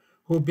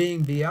 who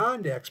being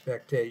beyond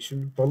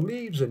expectation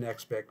believes in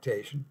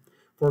expectation,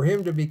 for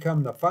him to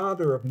become the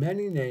father of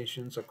many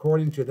nations,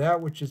 according to that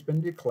which has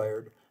been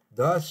declared,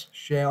 thus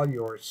shall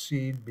your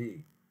seed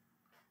be.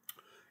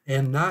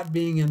 And not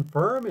being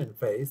infirm in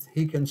faith,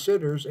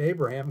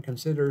 Abraham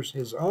considers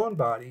his own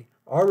body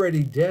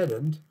already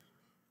deadened,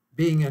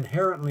 being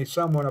inherently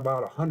someone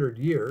about 100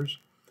 years,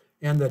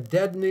 and the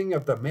deadening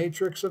of the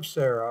matrix of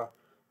Sarah,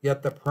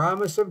 yet the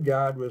promise of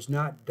God was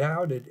not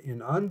doubted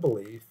in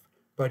unbelief,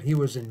 but he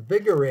was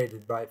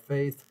invigorated by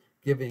faith,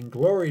 giving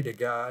glory to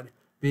God,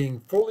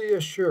 being fully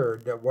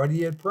assured that what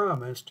he had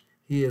promised,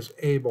 he is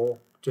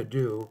able to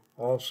do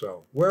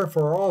also.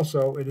 Wherefore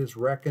also it is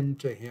reckoned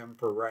to him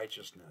for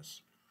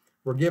righteousness.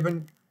 We're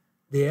given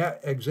the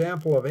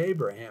example of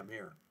Abraham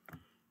here.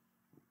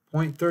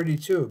 Point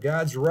 32,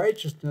 God's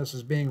righteousness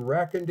is being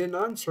reckoned in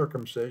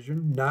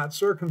uncircumcision, not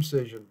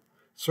circumcision.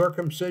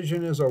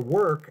 Circumcision is a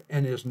work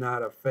and is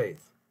not of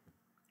faith.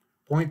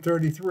 Point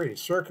 33,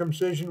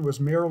 circumcision was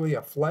merely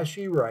a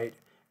fleshy rite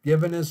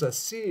given as a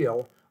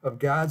seal of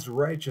God's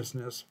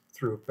righteousness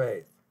through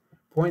faith.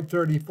 Point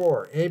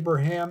 34,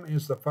 Abraham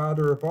is the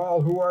father of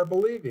all who are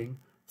believing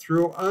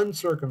through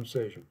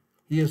uncircumcision.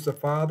 He is the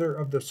father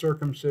of the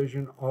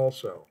circumcision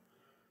also.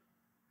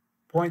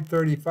 Point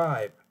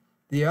 35,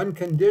 the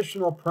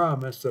unconditional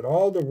promise that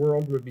all the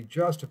world would be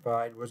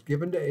justified was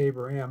given to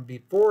Abraham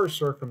before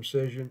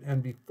circumcision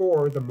and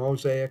before the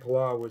Mosaic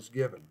law was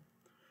given.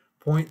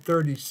 Point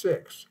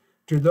 36,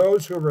 to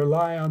those who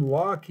rely on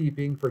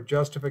law-keeping for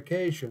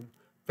justification,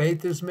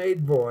 faith is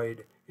made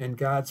void and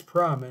God's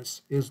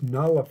promise is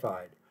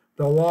nullified.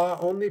 The law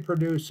only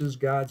produces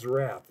God's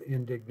wrath,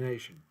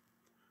 indignation.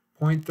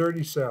 Point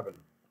 37,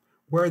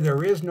 where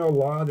there is no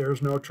law, there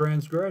is no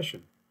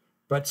transgression,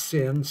 but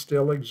sin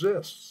still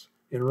exists.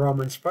 In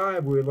Romans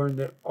 5, we learn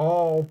that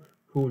all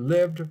who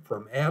lived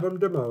from Adam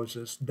to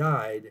Moses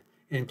died,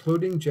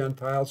 including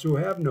Gentiles who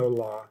have no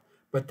law,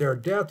 but their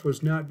death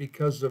was not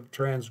because of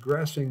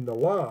transgressing the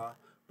law,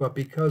 but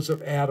because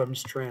of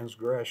Adam's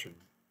transgression.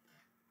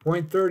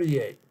 Point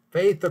 38,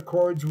 faith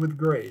accords with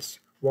grace,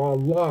 while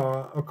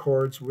law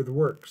accords with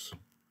works.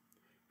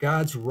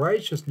 God's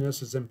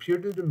righteousness is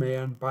imputed to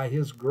man by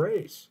his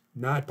grace,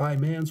 not by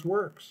man's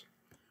works.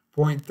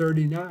 Point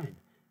 39,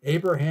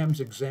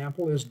 Abraham's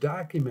example is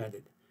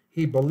documented.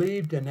 He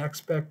believed in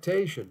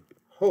expectation,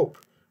 hope,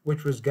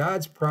 which was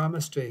God's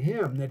promise to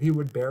him that he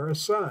would bear a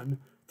son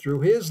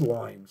through his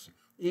loins,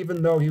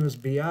 even though he was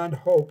beyond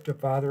hope to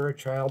father a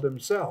child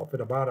himself at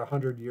about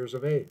 100 years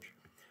of age.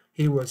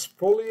 He was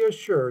fully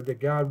assured that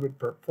God would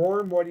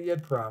perform what he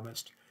had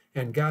promised,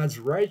 and God's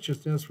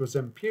righteousness was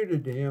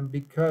imputed to him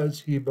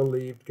because he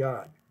believed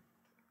God.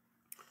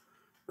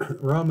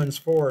 Romans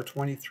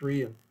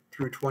 4:23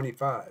 through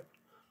 25.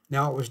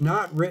 Now it was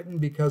not written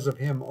because of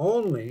him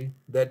only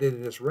that it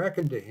is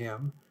reckoned to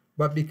him,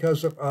 but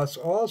because of us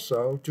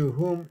also, to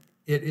whom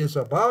it is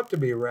about to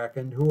be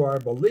reckoned, who are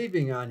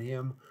believing on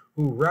him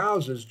who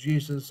rouses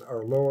Jesus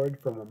our Lord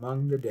from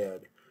among the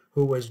dead,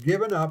 who was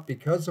given up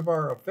because of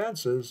our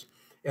offenses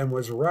and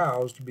was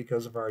roused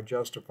because of our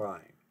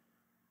justifying.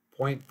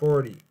 Point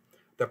 40.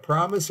 The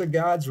promise of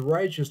God's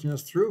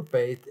righteousness through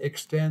faith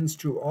extends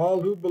to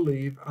all who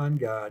believe on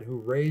God, who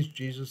raised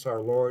Jesus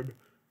our Lord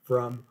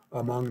from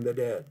among the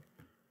dead.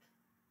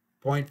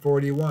 Point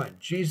 41.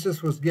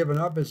 Jesus was given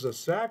up as a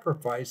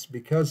sacrifice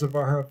because of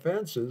our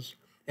offenses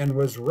and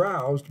was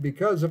roused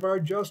because of our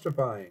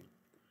justifying.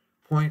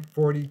 Point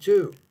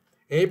 42.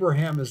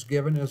 Abraham is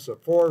given as the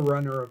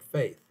forerunner of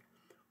faith.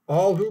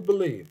 All who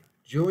believe,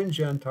 Jew and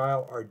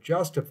Gentile, are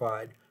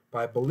justified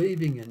by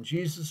believing in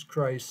Jesus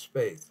Christ's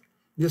faith.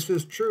 This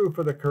is true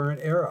for the current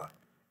era.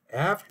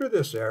 After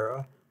this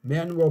era,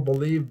 men will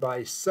believe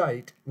by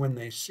sight when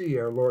they see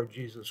our Lord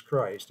Jesus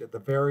Christ at the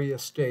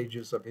various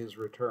stages of his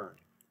return.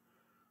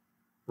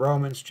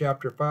 Romans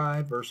chapter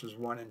 5, verses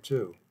 1 and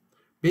 2.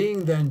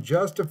 Being then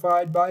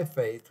justified by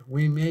faith,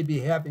 we may be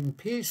having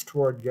peace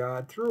toward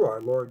God through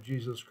our Lord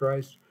Jesus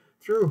Christ,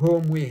 through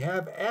whom we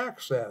have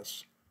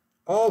access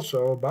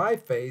also by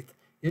faith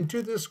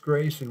into this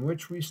grace in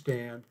which we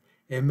stand,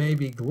 and may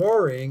be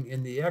glorying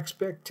in the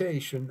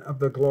expectation of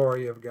the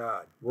glory of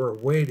God. We're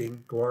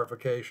awaiting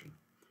glorification.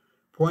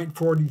 Point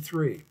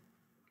 43.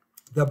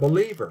 The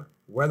believer,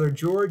 whether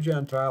Jew or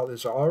Gentile,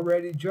 is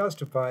already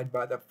justified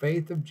by the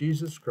faith of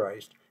Jesus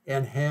Christ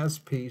and has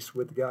peace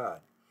with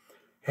God.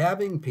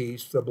 Having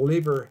peace, the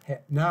believer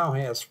now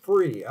has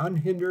free,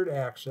 unhindered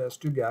access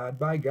to God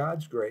by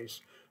God's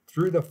grace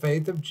through the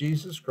faith of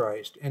Jesus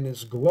Christ, and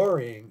is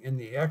glorying in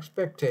the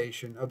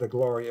expectation of the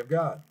glory of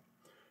God.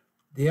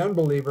 The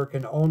unbeliever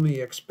can only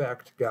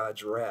expect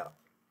God's wrath.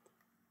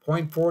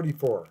 Point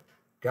 44.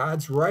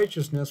 God's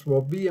righteousness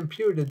will be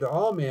imputed to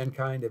all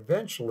mankind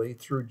eventually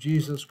through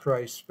Jesus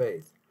Christ's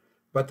faith.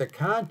 But the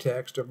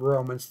context of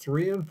Romans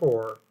 3 and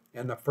 4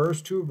 and the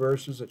first two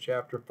verses of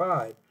chapter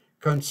 5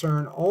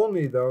 concern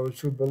only those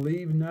who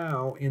believe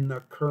now in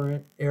the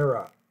current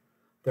era.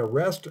 The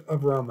rest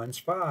of Romans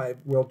 5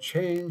 will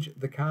change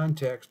the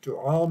context to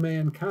all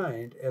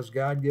mankind as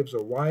God gives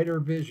a wider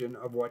vision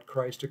of what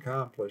Christ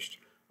accomplished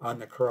on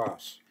the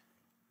cross.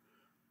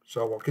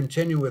 So we'll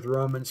continue with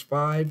Romans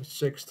 5,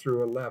 6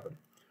 through 11.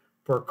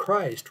 For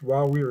Christ,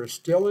 while we were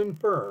still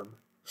infirm,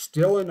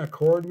 still in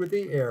accord with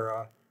the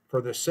era, for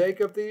the sake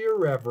of the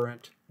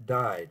irreverent,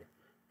 died.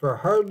 For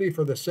hardly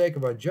for the sake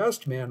of a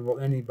just man will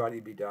anybody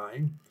be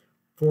dying.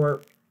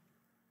 For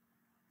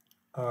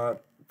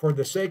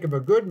the sake of a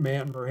good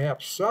man,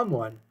 perhaps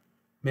someone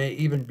may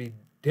even be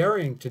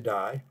daring to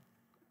die.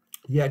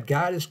 Yet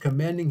God is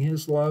commending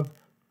his love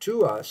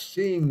to us,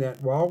 seeing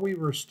that while we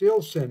were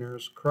still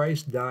sinners,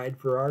 Christ died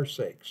for our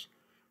sakes.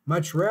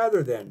 Much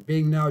rather then,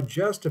 being now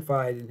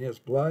justified in his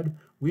blood,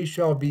 we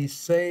shall be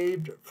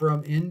saved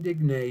from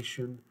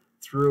indignation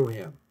through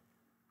him.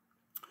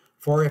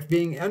 For if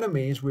being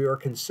enemies we are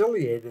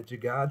conciliated to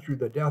God through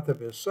the death of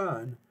his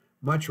Son,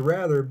 much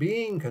rather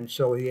being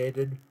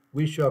conciliated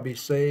we shall be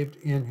saved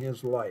in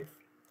his life.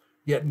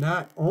 Yet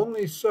not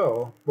only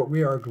so, but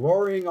we are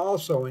glorying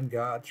also in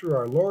God through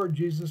our Lord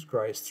Jesus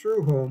Christ,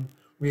 through whom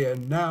we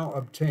have now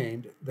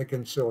obtained the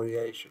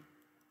conciliation.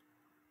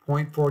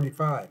 Point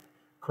 45.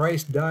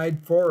 Christ died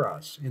for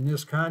us. In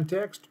this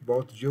context,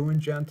 both Jew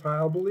and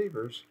Gentile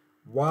believers,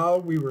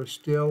 while we were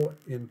still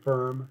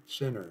infirm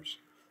sinners.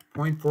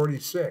 Point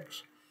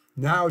 46.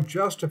 Now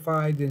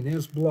justified in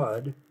his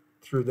blood,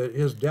 through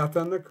his death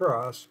on the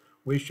cross,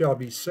 we shall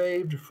be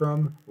saved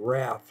from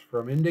wrath,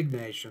 from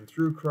indignation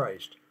through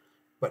Christ.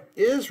 But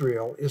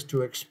Israel is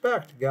to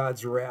expect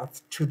God's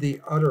wrath to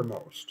the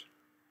uttermost.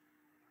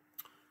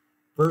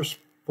 Point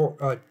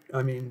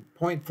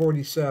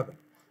 47.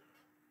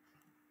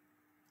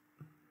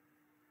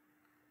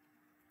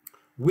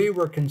 We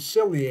were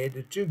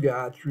conciliated to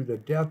God through the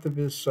death of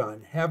his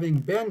Son. Having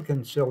been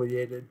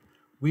conciliated,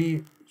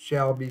 we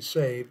shall be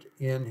saved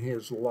in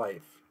his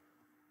life.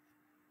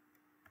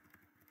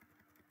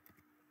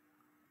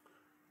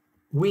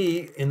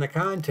 We, in the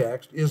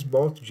context, is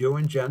both Jew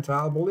and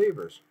Gentile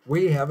believers.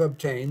 We have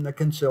obtained the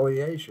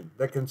conciliation.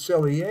 The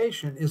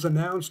conciliation is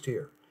announced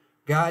here.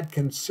 God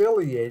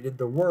conciliated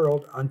the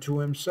world unto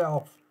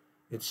himself.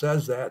 It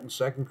says that in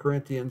 2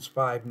 Corinthians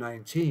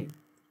 5:19.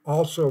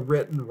 Also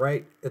written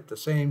right at the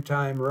same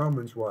time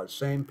Romans was,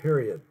 same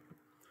period.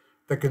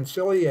 The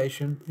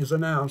conciliation is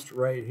announced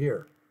right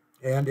here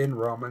and in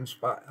Romans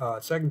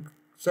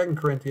 2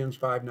 Corinthians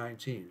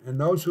 5:19. And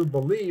those who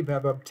believe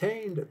have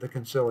obtained the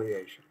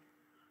conciliation.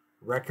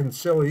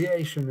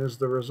 Reconciliation is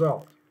the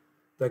result.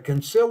 The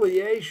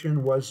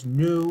conciliation was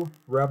new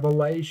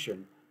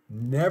revelation,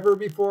 never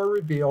before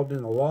revealed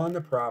in the law and the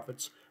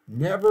prophets,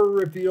 never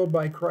revealed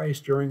by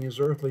Christ during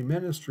his earthly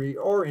ministry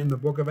or in the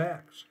book of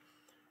Acts.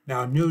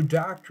 Now, new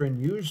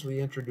doctrine usually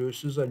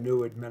introduces a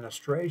new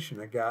administration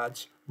of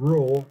God's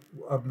rule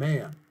of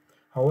man.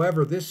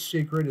 However, this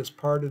secret is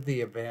part of the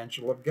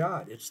evangel of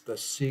God. It's the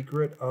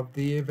secret of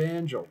the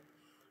evangel.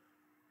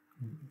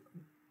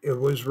 It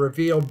was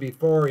revealed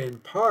before in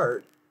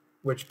part,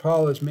 which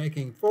Paul is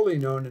making fully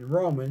known in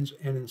Romans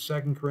and in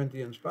 2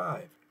 Corinthians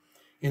 5.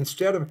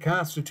 Instead of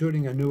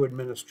constituting a new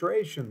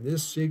administration,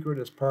 this secret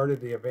is part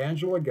of the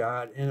evangel of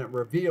God, and it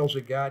reveals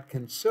that God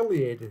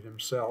conciliated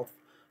himself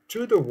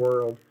to the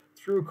world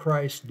through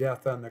Christ's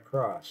death on the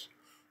cross.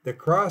 The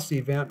cross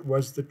event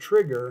was the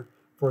trigger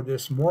for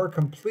this more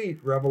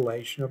complete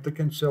revelation of the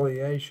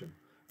conciliation.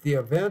 The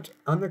event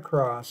on the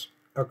cross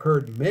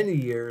occurred many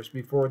years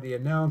before the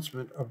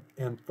announcement of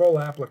and full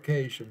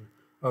application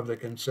of the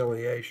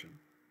conciliation.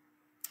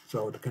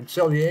 So the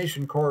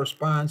conciliation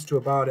corresponds to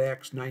about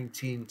Acts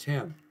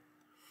 19:10.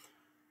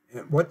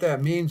 And what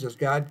that means is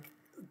God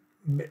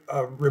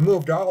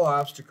removed all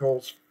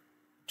obstacles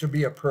to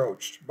be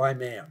approached by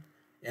man.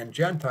 And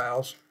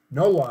Gentiles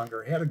no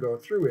longer had to go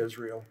through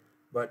Israel,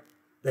 but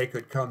they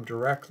could come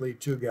directly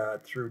to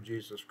God through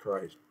Jesus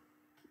Christ.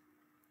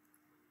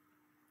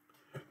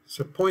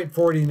 So point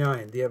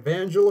 49, the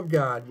evangel of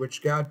God,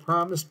 which God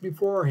promised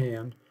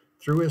beforehand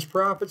through his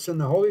prophets in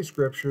the Holy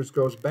Scriptures,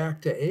 goes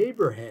back to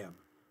Abraham,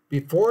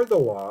 before the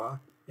law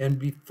and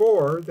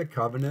before the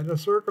covenant of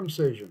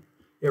circumcision.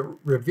 It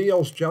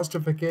reveals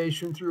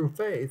justification through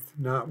faith,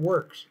 not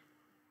works.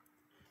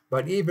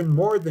 But even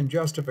more than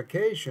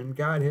justification,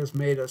 God has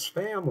made us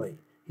family.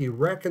 He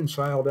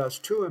reconciled us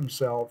to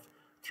himself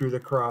through the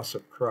cross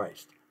of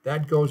Christ.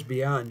 That goes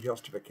beyond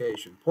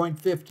justification. Point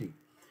 50.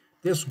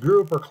 This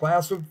group or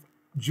class of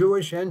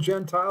Jewish and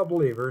Gentile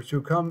believers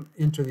who come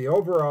into the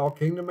overall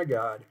kingdom of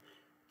God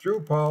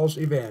through Paul's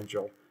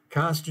evangel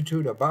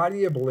constitute a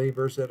body of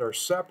believers that are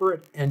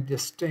separate and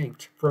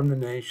distinct from the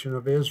nation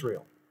of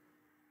Israel.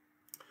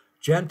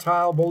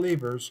 Gentile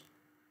believers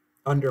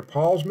under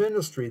Paul's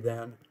ministry,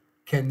 then,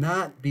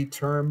 cannot be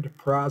termed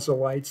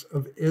proselytes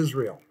of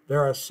Israel.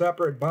 They're a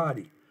separate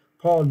body.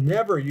 Paul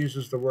never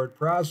uses the word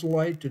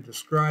proselyte to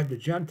describe the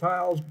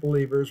Gentiles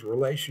believers'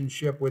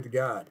 relationship with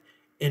God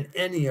in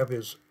any of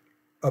his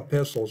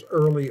epistles,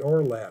 early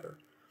or latter.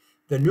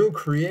 The new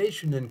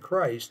creation in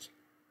Christ,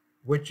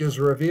 which is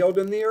revealed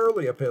in the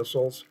early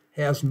epistles,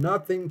 has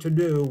nothing to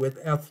do with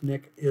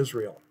ethnic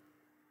Israel.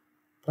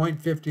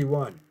 Point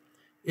 51.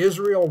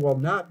 Israel will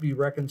not be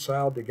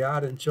reconciled to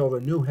God until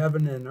the new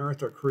heaven and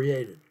earth are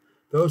created.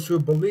 Those who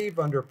believe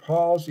under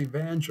Paul's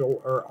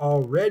evangel are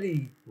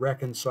already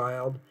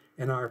reconciled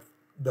and are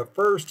the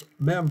first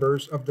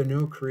members of the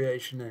new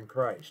creation in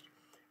Christ.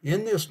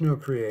 In this new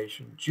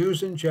creation,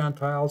 Jews and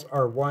Gentiles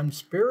are one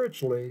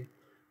spiritually,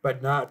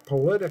 but not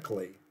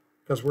politically,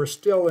 because we're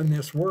still in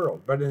this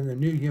world. But in the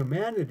new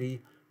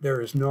humanity, there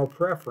is no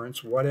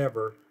preference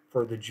whatever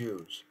for the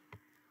Jews.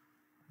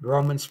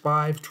 Romans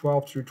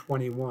 5:12 through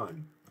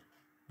 21.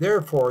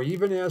 Therefore,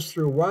 even as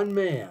through one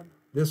man,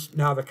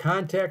 now the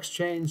context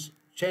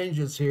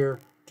changes here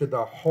to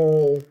the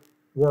whole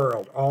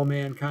world, all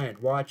mankind.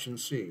 Watch and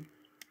see.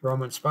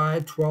 Romans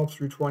 5:12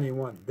 through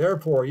 21.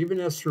 Therefore, even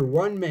as through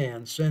one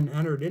man sin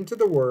entered into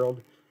the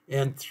world,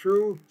 and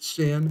through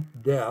sin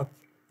death,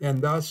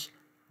 and thus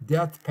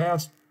death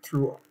passed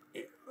through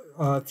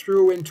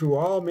into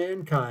all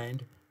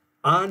mankind,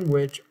 on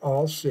which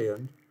all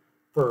sinned.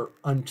 For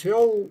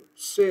until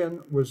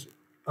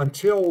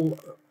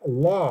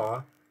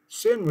law,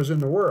 sin was in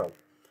the world.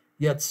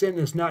 Yet sin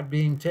is not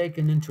being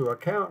taken into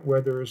account where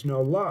there is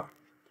no law.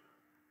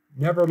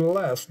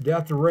 Nevertheless,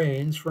 death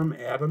reigns from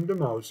Adam to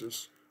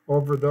Moses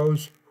over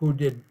those who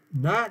did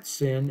not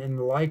sin in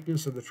the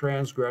likeness of the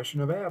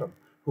transgression of Adam,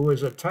 who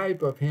is a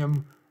type of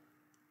him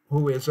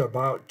who is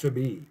about to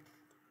be.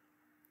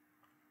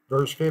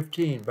 Verse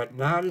 15, but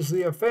not as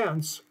the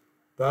offense,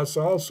 thus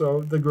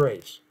also the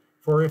grace.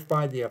 For if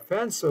by the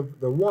offense of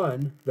the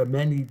one the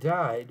many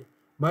died,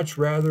 much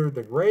rather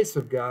the grace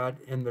of God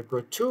and the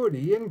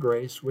gratuity in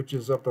grace, which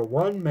is of the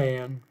one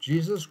man,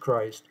 Jesus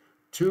Christ,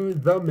 to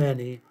the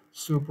many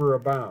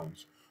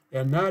superabounds.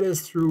 And not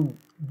as through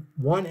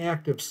one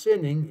act of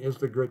sinning is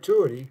the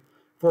gratuity,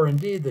 for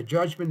indeed the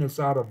judgment is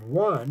out of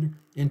one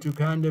into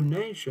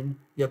condemnation,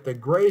 yet the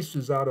grace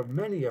is out of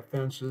many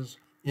offenses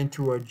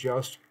into a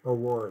just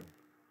award.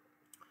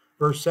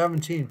 Verse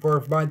 17, for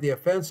if by the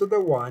offense of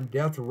the one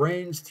death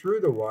reigns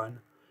through the one,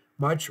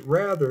 much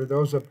rather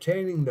those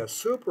obtaining the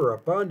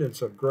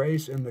superabundance of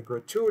grace and the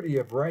gratuity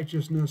of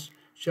righteousness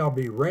shall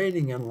be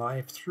reigning in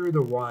life through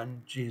the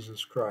one,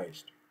 Jesus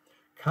Christ.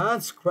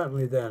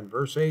 Consequently then,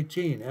 verse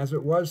 18, as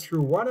it was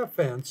through one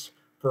offense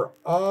for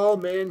all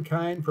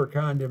mankind for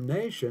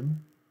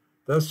condemnation,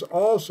 thus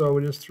also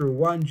it is through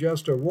one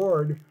just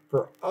award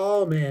for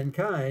all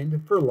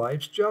mankind for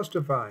life's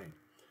justifying.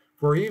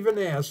 For even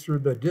as through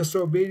the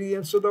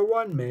disobedience of the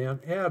one man,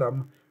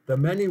 Adam, the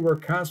many were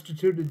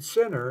constituted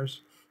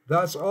sinners,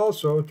 thus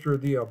also through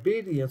the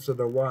obedience of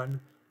the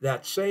one,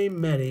 that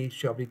same many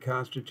shall be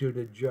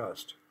constituted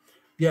just.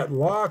 Yet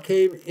law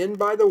came in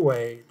by the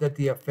way that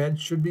the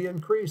offense should be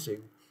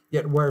increasing.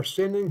 Yet where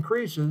sin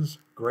increases,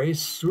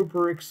 grace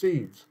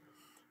superexceeds.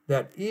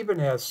 That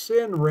even as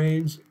sin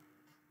reigns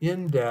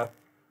in death,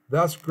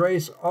 thus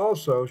grace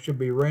also should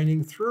be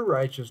reigning through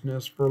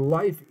righteousness for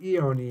life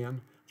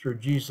aeonian through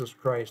Jesus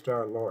Christ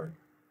our Lord.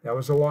 That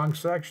was a long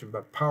section,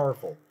 but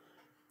powerful.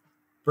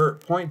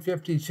 Point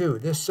 52,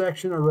 this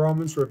section of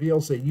Romans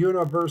reveals the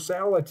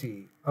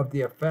universality of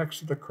the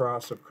effects of the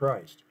cross of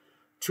Christ.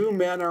 Two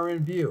men are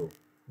in view,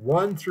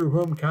 one through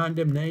whom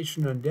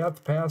condemnation and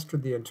death passed to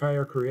the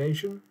entire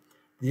creation,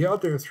 the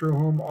other through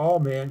whom all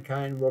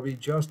mankind will be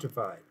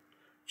justified.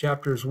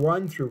 Chapters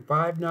 1 through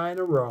 5:9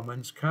 of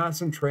Romans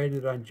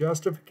concentrated on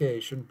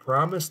justification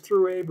promised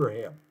through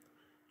Abraham.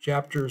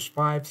 Chapters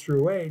 5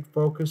 through 8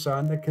 focus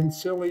on the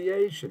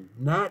conciliation,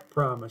 not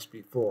promised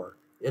before.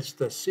 It's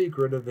the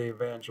secret of the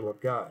evangel of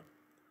God.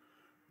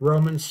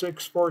 Romans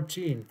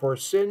 6:14, for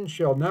sin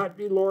shall not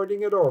be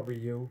lording it over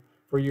you,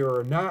 for you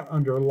are not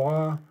under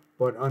law,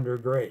 but under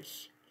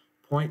grace.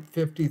 Point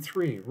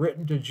 53,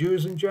 written to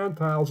Jews and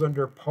Gentiles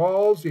under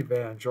Paul's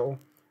evangel,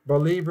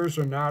 believers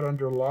are not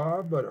under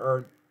law, but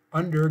are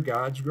under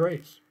God's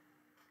grace.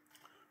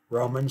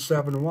 Romans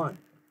 7:1,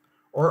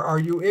 or are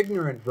you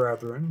ignorant,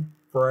 brethren,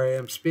 for I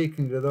am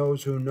speaking to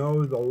those who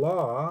know the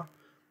law,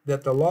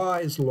 that the law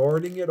is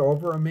lording it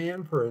over a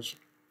man for as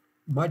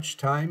much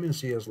time as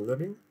he is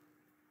living?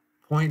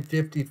 Point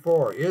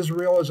 54,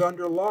 Israel is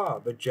under law,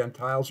 but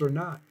Gentiles are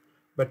not.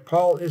 But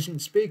Paul isn't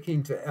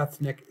speaking to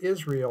ethnic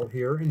Israel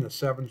here in the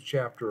 7th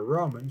chapter of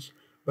Romans,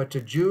 but to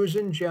Jews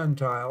and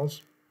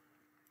Gentiles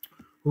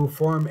who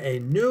form a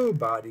new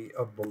body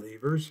of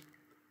believers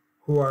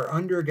who are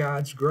under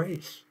God's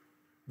grace.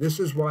 This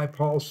is why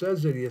Paul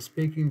says that he is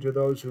speaking to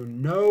those who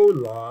know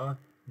law,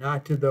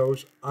 not to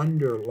those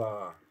under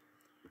law.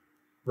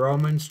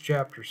 Romans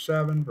chapter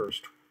 7,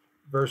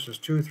 verses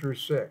 2 through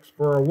 6.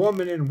 For a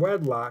woman in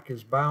wedlock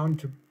is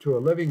bound to a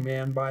living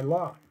man by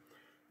law.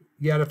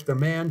 Yet if the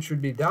man should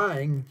be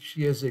dying,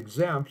 she is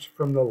exempt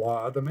from the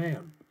law of the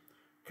man.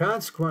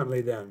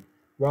 Consequently then,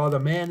 while the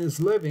man is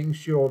living,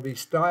 she will be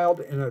styled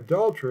an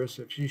adulteress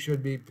if she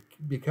should be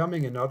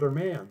becoming another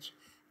man's.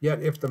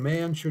 Yet if the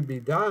man should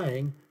be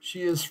dying,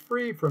 she is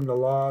free from the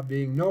law,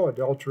 being no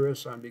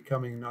adulteress on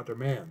becoming another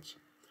man's.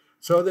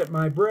 So that,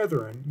 my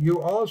brethren,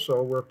 you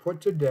also were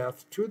put to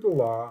death to the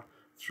law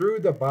through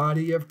the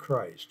body of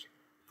Christ,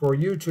 for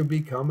you to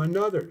become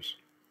another's,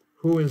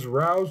 who is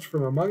roused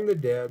from among the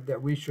dead,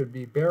 that we should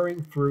be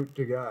bearing fruit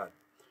to God.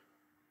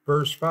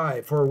 Verse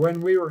 5, for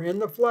when we were in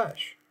the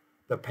flesh,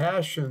 the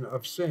passion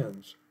of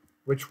sins,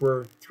 which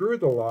were through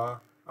the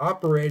law,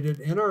 operated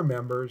in our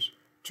members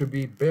to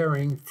be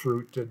bearing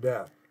fruit to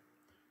death.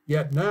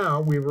 Yet now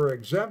we were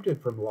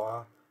exempted from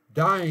law,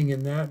 dying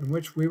in that in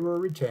which we were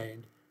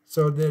retained,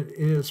 so that it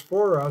is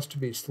for us to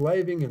be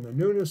slaving in the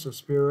newness of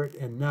spirit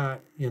and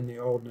not in the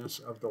oldness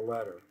of the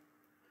letter.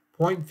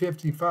 Point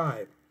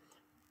 55.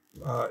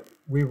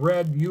 We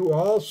read, you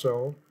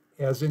also,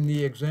 as in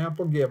the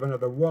example given of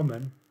the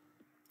woman,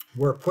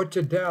 were put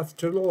to death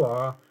to the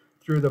law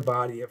through the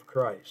body of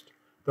Christ.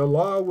 The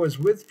law was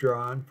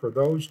withdrawn for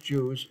those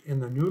Jews in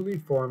the newly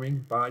forming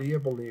body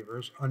of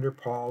believers under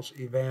Paul's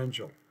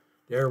evangel.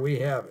 There we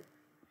have it.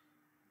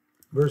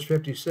 Verse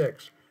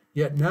 56,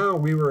 yet now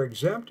we were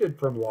exempted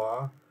from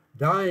law,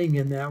 dying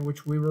in that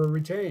which we were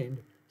retained,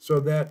 so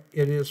that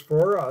it is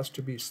for us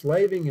to be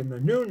slaving in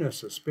the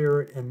newness of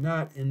spirit and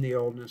not in the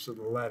oldness of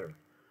the letter.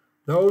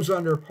 Those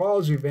under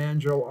Paul's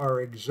evangel are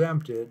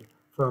exempted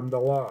from the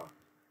law.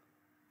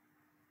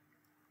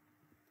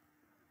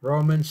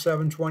 Romans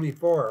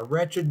 7:24, a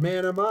wretched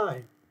man am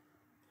I,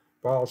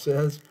 Paul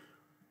says,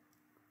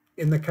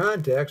 in the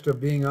context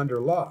of being under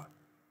law.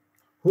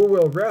 Who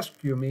will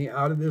rescue me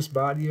out of this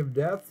body of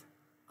death?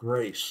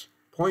 Grace.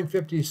 Point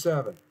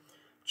 57,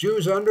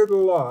 Jews under the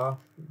law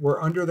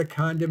were under the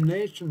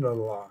condemnation of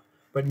the law,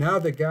 but now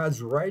that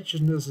God's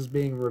righteousness is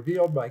being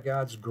revealed by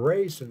God's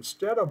grace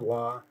instead of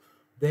law,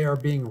 they are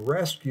being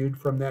rescued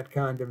from that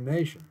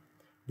condemnation.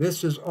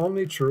 This is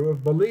only true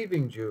of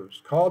believing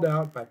Jews, called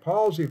out by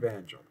Paul's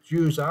evangel.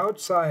 Jews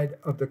outside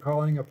of the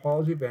calling of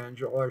Paul's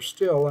evangel are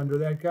still under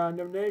that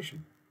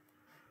condemnation.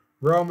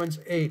 Romans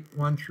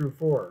 8:1 through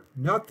 4.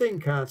 Nothing,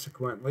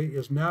 consequently,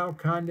 is now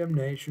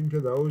condemnation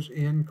to those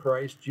in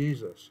Christ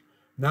Jesus.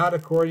 Not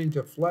according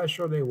to flesh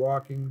are they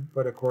walking,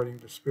 but according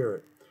to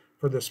Spirit.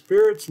 For the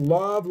Spirit's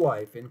law of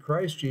life in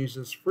Christ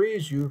Jesus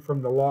frees you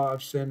from the law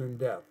of sin and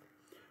death.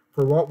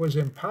 For what was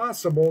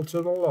impossible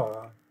to the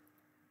law,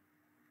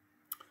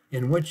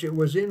 in which it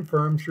was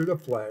infirm through the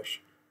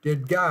flesh,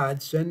 did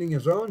God, sending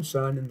his own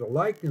Son in the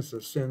likeness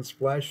of sin's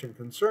flesh, and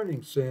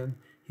concerning sin,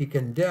 he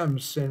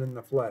condemns sin in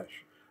the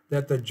flesh,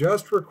 that the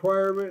just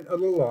requirement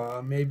of the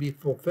law may be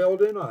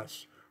fulfilled in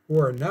us, who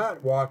are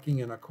not walking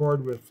in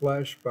accord with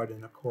flesh, but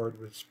in accord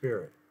with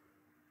Spirit.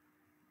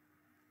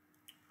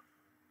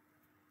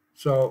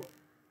 So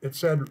it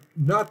said,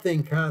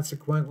 nothing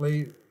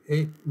consequently,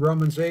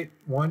 Romans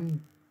 8:1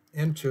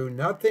 and 2,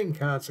 nothing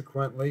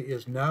consequently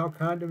is now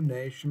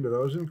condemnation to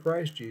those in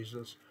Christ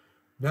Jesus,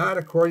 not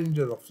according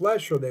to the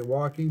flesh are they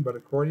walking, but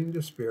according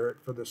to Spirit.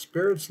 For the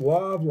Spirit's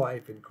law of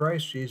life in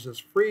Christ Jesus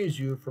frees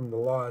you from the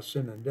law of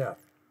sin and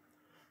death.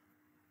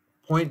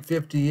 Point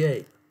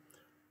 58,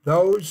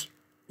 those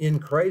in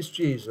Christ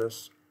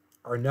Jesus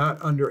are not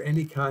under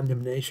any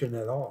condemnation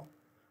at all,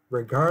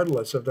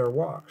 regardless of their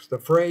walks. The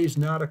phrase,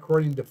 not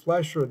according to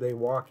flesh are they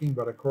walking,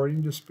 but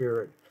according to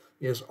Spirit,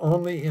 is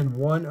only in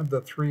one of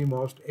the three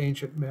most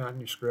ancient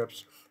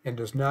manuscripts and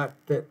does not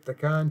fit the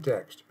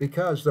context,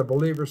 because the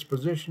believer's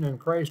position in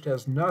Christ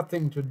has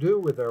nothing to do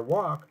with their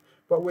walk,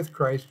 but with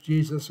Christ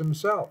Jesus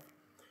himself.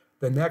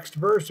 The next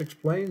verse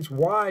explains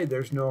why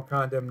there's no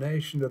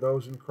condemnation to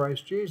those in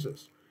Christ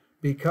Jesus,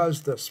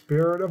 because the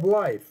Spirit of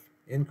life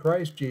in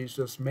Christ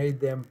Jesus made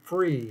them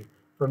free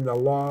from the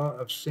law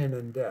of sin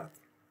and death.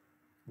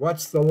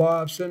 What's the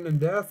law of sin and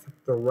death?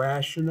 The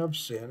ration of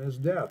sin is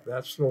death.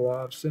 That's the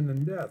law of sin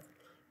and death.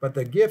 But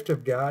the gift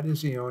of God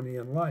is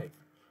Aeonian life.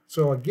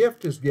 So a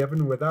gift is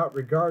given without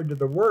regard to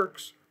the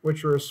works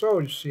which are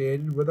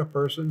associated with a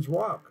person's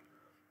walk.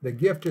 The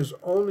gift is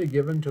only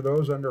given to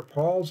those under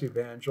Paul's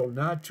evangel,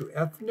 not to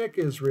ethnic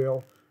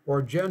Israel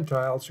or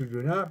Gentiles who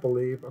do not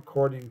believe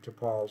according to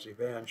Paul's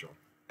evangel.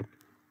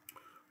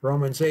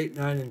 Romans 8,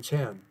 9, and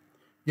 10.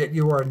 Yet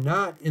you are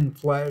not in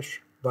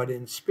flesh, but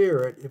in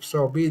spirit, if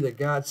so be that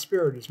God's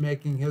Spirit is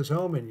making his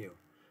home in you.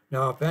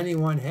 Now, if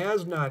anyone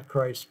has not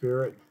Christ's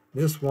Spirit,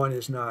 this one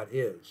is not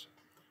his.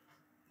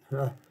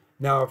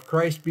 Now, if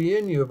Christ be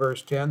in you,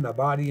 verse 10, the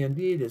body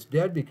indeed is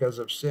dead because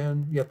of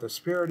sin, yet the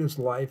Spirit is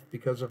life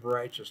because of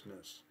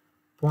righteousness.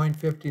 Point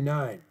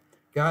 59.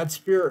 God's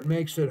Spirit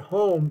makes its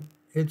home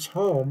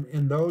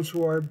in those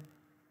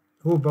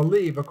who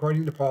believe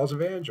according to Paul's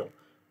evangel,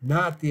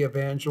 not the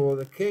evangel of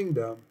the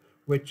kingdom,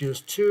 which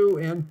is to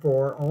and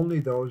for only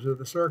those of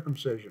the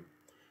circumcision.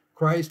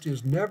 Christ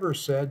is never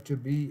said to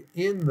be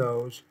in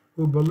those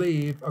who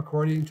believe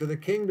according to the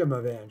kingdom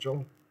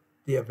evangel,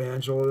 the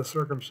evangel of the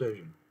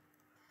circumcision.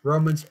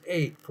 Romans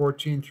 8,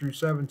 14 through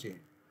 17.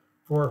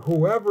 For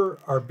whoever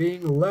are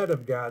being led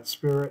of God's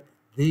Spirit,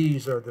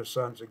 these are the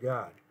sons of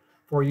God.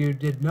 For you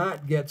did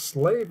not get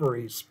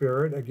slavery's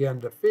spirit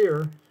again to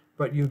fear,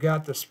 but you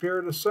got the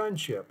spirit of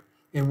sonship,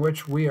 in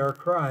which we are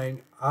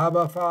crying,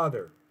 Abba,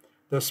 Father.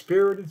 The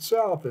Spirit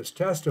itself is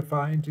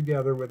testifying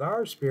together with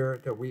our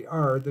spirit that we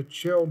are the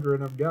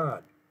children of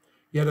God.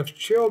 Yet if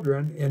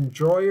children,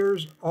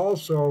 enjoyers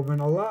also of an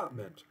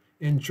allotment,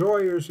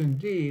 enjoyers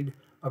indeed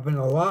of an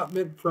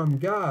allotment from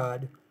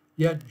God,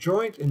 yet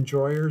joint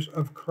enjoyers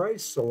of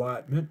Christ's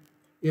allotment,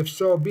 if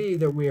so be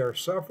that we are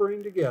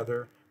suffering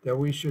together, that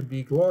we should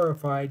be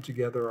glorified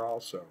together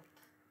also.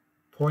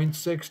 Point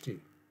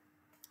 60.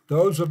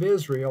 Those of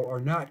Israel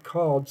are not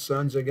called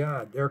sons of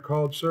God. They're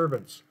called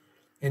servants.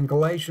 In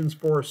Galatians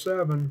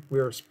 4:7, we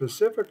are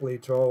specifically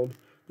told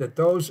that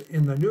those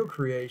in the new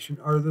creation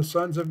are the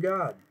sons of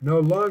God, no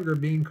longer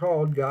being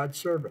called God's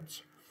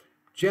servants.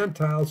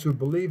 Gentiles who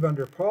believe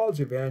under Paul's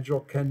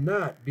evangel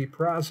cannot be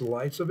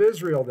proselytes of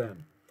Israel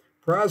then.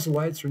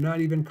 Proselytes are not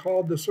even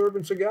called the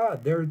servants of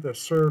God. They're the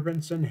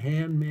servants and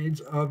handmaids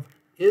of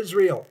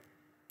Israel.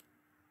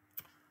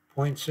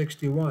 Point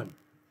 61.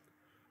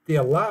 The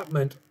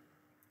allotment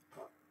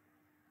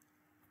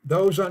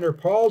those under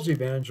Paul's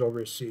evangel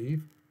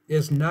receive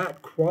is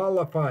not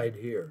qualified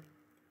here.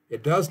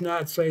 It does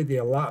not say the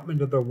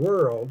allotment of the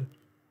world,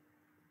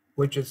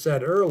 which it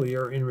said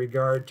earlier in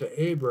regard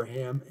to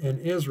Abraham and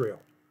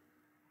Israel.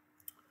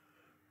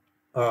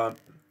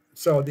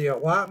 So the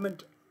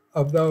allotment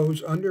of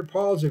those under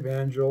Paul's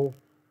evangel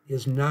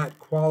is not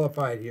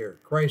qualified here.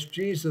 Christ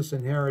Jesus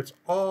inherits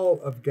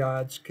all of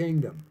God's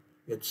kingdom.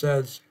 It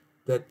says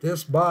that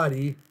this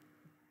body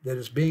that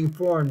is being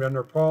formed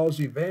under Paul's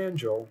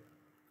evangel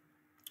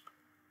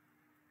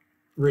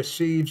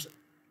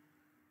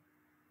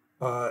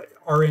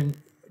are in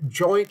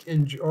joint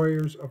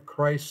enjoyers of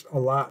Christ's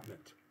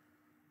allotment.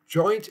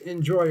 Joint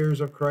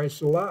enjoyers of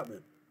Christ's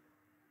allotment.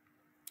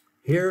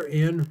 Here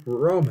in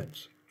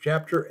Romans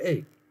chapter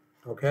 8,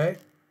 okay?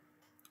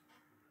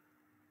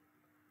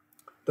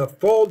 The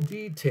full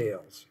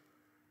details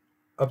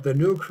of the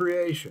new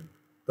creation,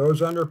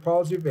 those under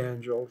Paul's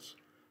evangels,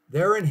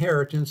 their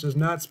inheritance is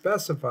not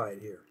specified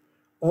here.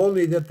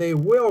 Only that they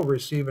will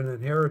receive an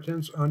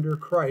inheritance under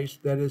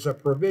Christ that is a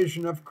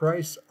provision of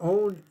Christ's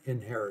own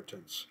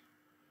inheritance.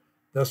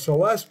 The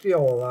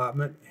celestial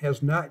allotment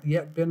has not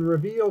yet been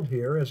revealed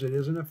here, as it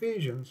is in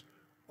Ephesians.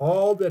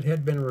 All that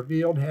had been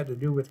revealed had to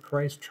do with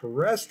Christ's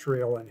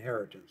terrestrial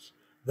inheritance.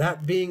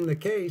 That being the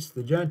case,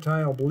 the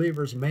Gentile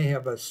believers may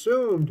have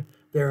assumed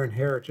their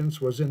inheritance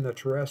was in the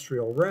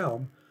terrestrial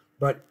realm,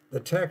 but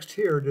the text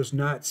here does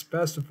not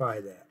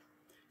specify that.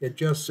 It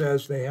just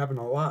says they have an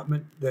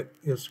allotment that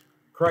is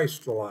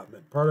Christ's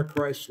allotment, part of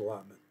Christ's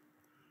allotment.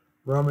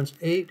 Romans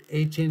 8,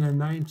 18, and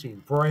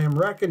 19. For I am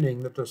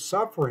reckoning that the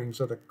sufferings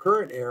of the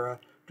current era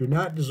do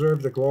not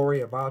deserve the glory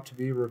about to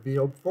be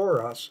revealed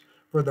for us,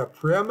 for the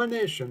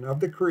premonition of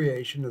the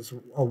creation is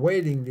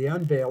awaiting the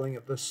unveiling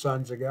of the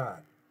sons of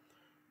God.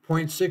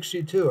 Point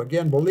 62.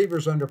 Again,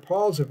 believers under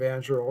Paul's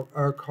evangel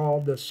are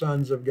called the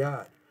sons of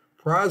God.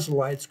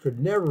 Proselytes could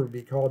never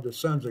be called the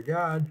sons of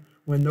God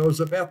when those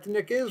of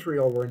ethnic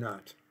Israel were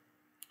not.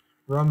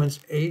 Romans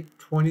 8,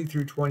 20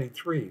 through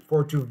 23.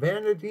 For to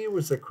vanity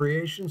was the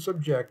creation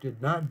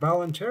subjected, not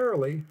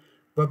voluntarily,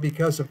 but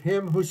because of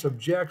him who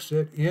subjects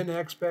it in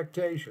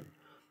expectation,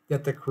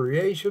 that the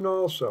creation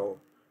also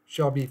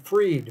shall be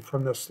freed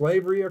from the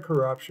slavery of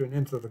corruption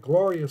into the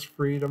glorious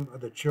freedom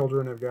of the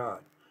children of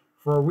God.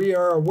 For we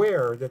are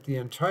aware that the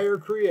entire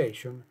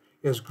creation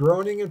is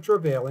groaning and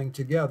travailing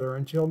together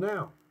until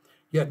now.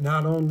 Yet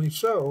not only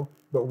so,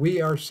 but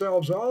we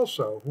ourselves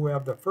also, who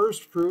have the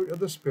first fruit of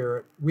the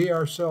Spirit, we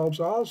ourselves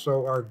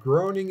also are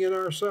groaning in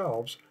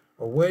ourselves,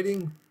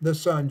 awaiting the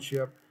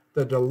sonship,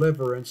 the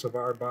deliverance of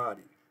our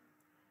body.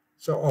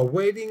 So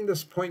awaiting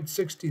this, point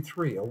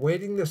 63,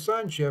 awaiting the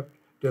sonship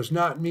does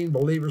not mean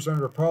believers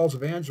under Paul's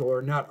evangel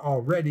are not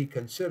already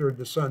considered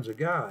the sons of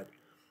God.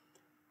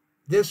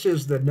 This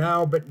is the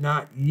now but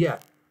not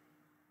yet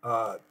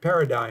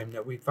paradigm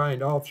that we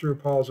find all through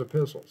Paul's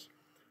epistles.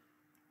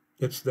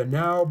 It's the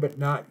now but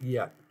not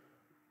yet.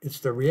 It's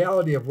the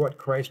reality of what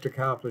Christ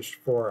accomplished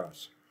for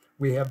us.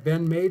 We have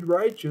been made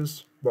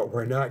righteous, but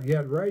we're not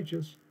yet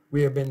righteous.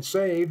 We have been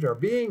saved, or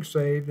being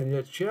saved, and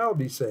yet shall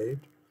be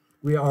saved.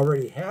 We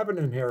already have an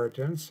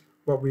inheritance,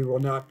 but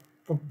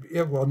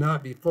it will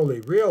not be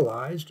fully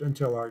realized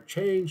until our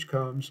change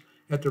comes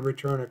at the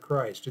return of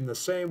Christ. In the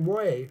same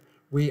way,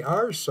 we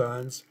are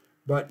sons,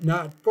 but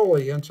not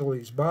fully until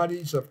these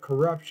bodies of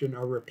corruption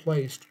are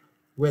replaced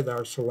with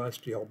our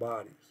celestial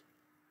bodies.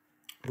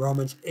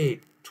 Romans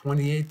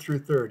 8:28 through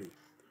 30.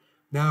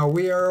 Now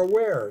we are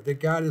aware that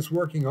God is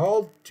working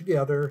all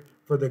together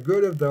for the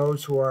good of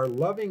those who are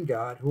loving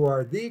God, who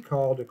are the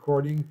called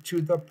according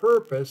to the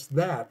purpose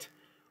that,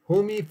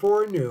 whom he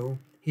foreknew,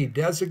 he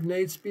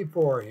designates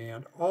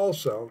beforehand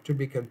also to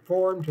be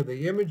conformed to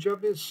the image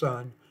of his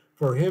Son,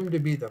 for him to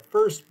be the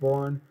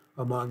firstborn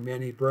among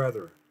many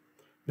brethren.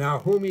 Now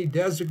whom he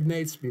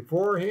designates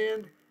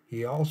beforehand,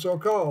 he also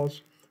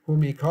calls.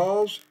 Whom he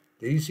calls,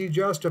 these he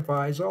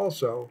justifies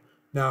also.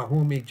 Now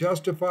whom he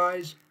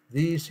justifies,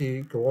 these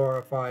he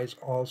glorifies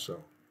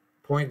also.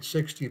 Point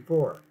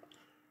 64.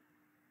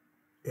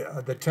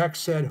 The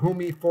text said, whom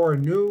he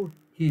foreknew,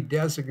 he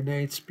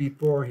designates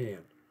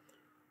beforehand.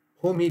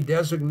 Whom he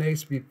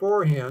designates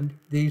beforehand,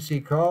 these he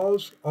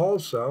calls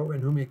also,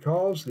 and whom he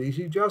calls, these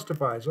he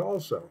justifies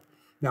also.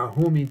 Now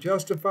whom he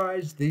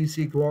justifies, these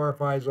he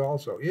glorifies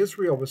also.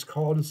 Israel was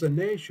called as a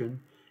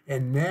nation,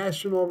 and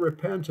national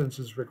repentance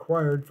is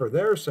required for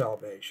their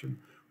salvation,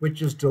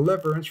 which is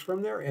deliverance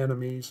from their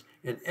enemies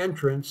and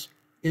entrance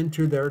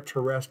into their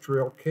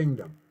terrestrial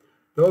kingdom.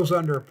 Those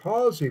under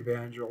Paul's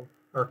evangel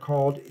are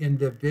called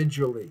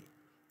individually.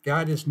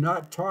 God is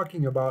not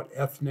talking about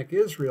ethnic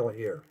Israel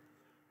here,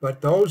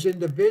 but those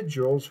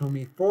individuals whom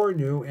he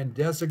foreknew and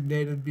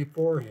designated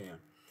beforehand,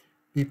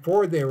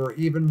 before they were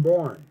even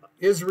born.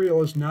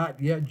 Israel is not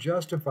yet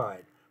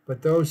justified,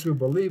 but those who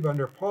believe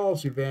under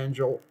Paul's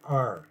evangel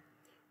are.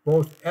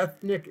 Both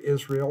ethnic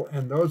Israel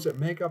and those that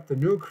make up the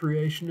new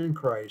creation in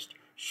Christ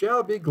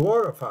shall be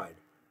glorified,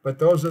 but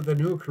those of the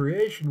new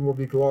creation will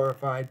be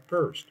glorified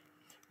first.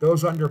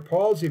 Those under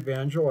Paul's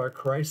evangel are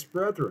Christ's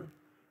brethren,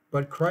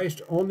 but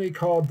Christ only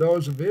called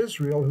those of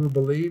Israel who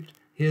believed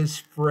his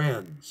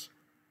friends.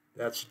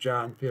 That's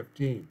John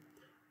 15.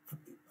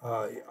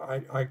 I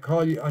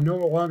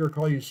no longer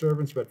call you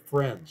servants, but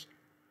friends.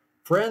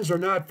 Friends are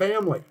not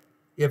family.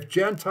 If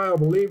Gentile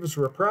believers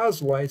were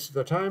proselytes at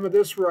the time of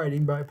this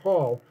writing by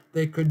Paul,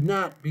 they could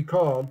not be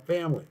called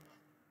family.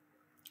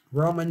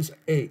 Romans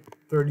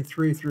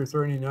 8:33 through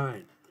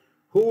 39.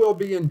 Who will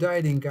be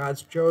indicting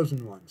God's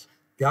chosen ones?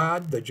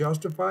 God, the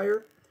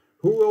justifier?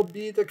 Who will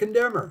be the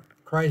condemner?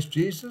 Christ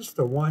Jesus,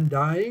 the one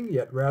dying,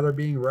 yet rather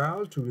being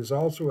roused, who is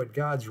also at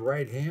God's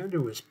right hand,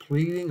 who is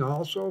pleading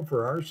also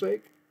for our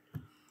sake?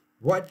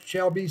 What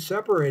shall be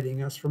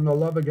separating us from the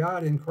love of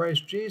God in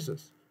Christ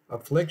Jesus?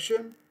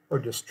 Affliction, or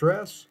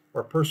distress,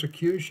 or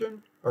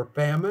persecution, or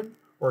famine,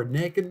 or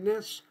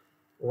nakedness,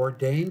 or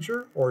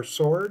danger, or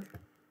sword?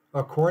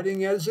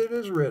 According as it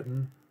is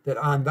written, that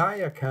on thy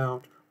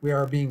account we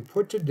are being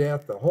put to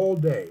death the whole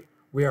day.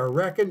 We are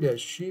reckoned as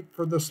sheep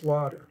for the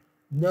slaughter.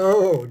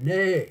 No,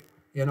 nay,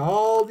 in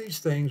all these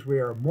things we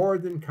are more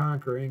than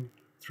conquering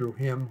through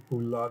him who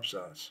loves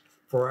us.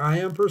 For I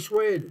am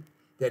persuaded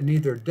that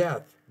neither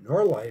death,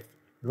 nor life,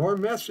 nor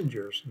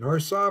messengers, nor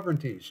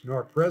sovereignties,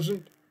 nor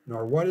present,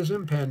 nor what is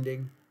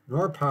impending,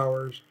 nor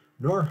powers,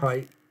 nor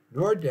height,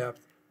 nor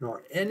depth,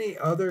 nor any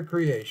other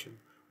creation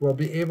will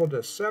be able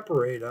to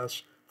separate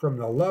us from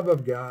the love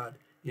of God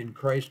in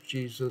Christ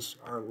Jesus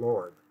our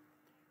Lord.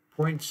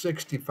 Point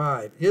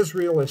 65.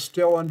 Israel is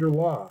still under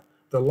law.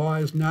 The law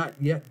has not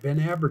yet been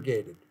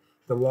abrogated.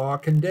 The law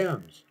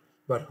condemns.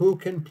 But who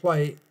can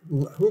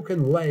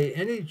lay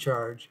any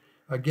charge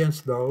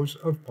against those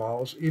of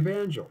Paul's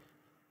evangel?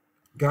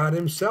 God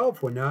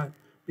himself will not,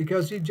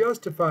 because he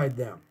justified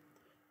them.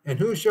 And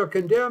who shall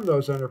condemn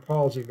those under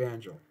Paul's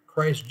evangel?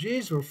 Christ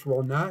Jesus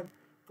will not,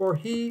 for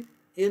he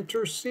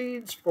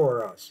intercedes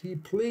for us. He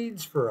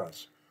pleads for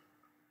us.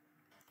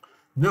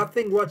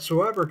 Nothing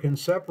whatsoever can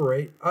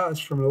separate us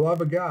from the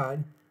love of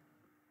God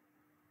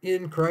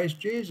in Christ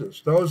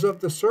Jesus. Those of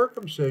the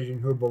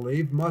circumcision who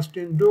believe must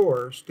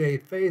endure, stay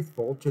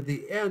faithful to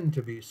the end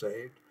to be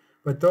saved.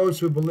 But those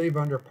who believe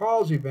under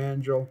Paul's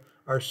evangel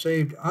are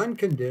saved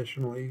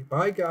unconditionally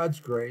by God's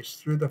grace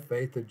through the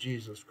faith of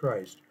Jesus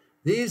Christ.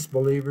 These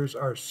believers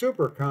are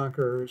super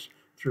conquerors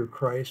through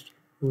Christ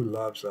who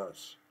loves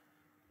us.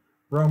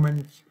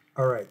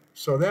 All right,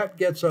 so that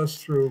gets us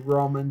through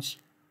Romans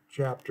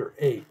chapter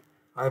 8.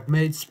 I've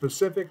made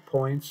specific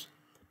points,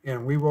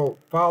 and we will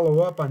follow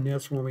up on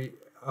this when we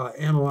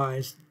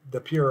analyze the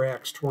pure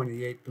Acts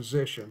 28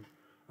 position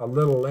a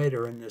little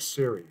later in this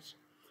series.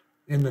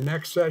 In the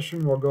next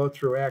session, we'll go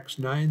through Acts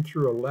 9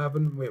 through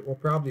 11. We'll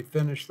probably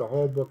finish the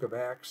whole book of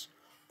Acts.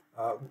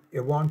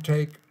 It won't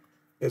take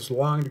as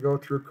long to go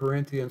through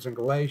Corinthians and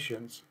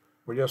Galatians.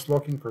 We're just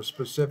looking for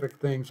specific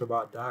things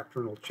about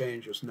doctrinal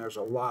changes, and there's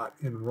a lot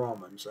in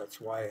Romans. That's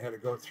why I had to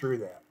go through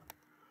that.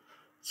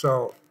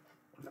 So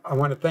I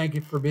want to thank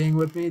you for being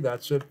with me.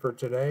 That's it for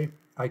today.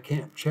 I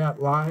can't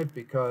chat live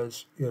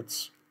because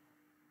it's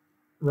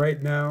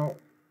right now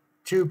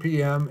 2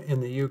 p.m. in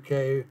the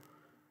UK,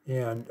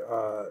 and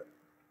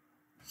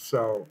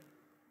so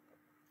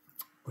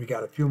we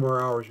got a few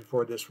more hours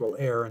before this will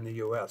air in the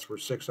US. We're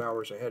 6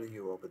 hours ahead of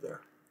you over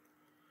there.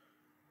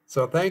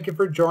 So thank you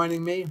for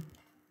joining me.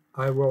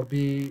 I will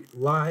be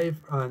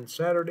live on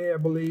Saturday, I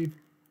believe,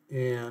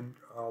 and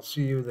I'll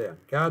see you then.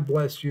 God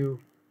bless you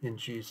in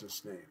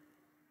Jesus' name.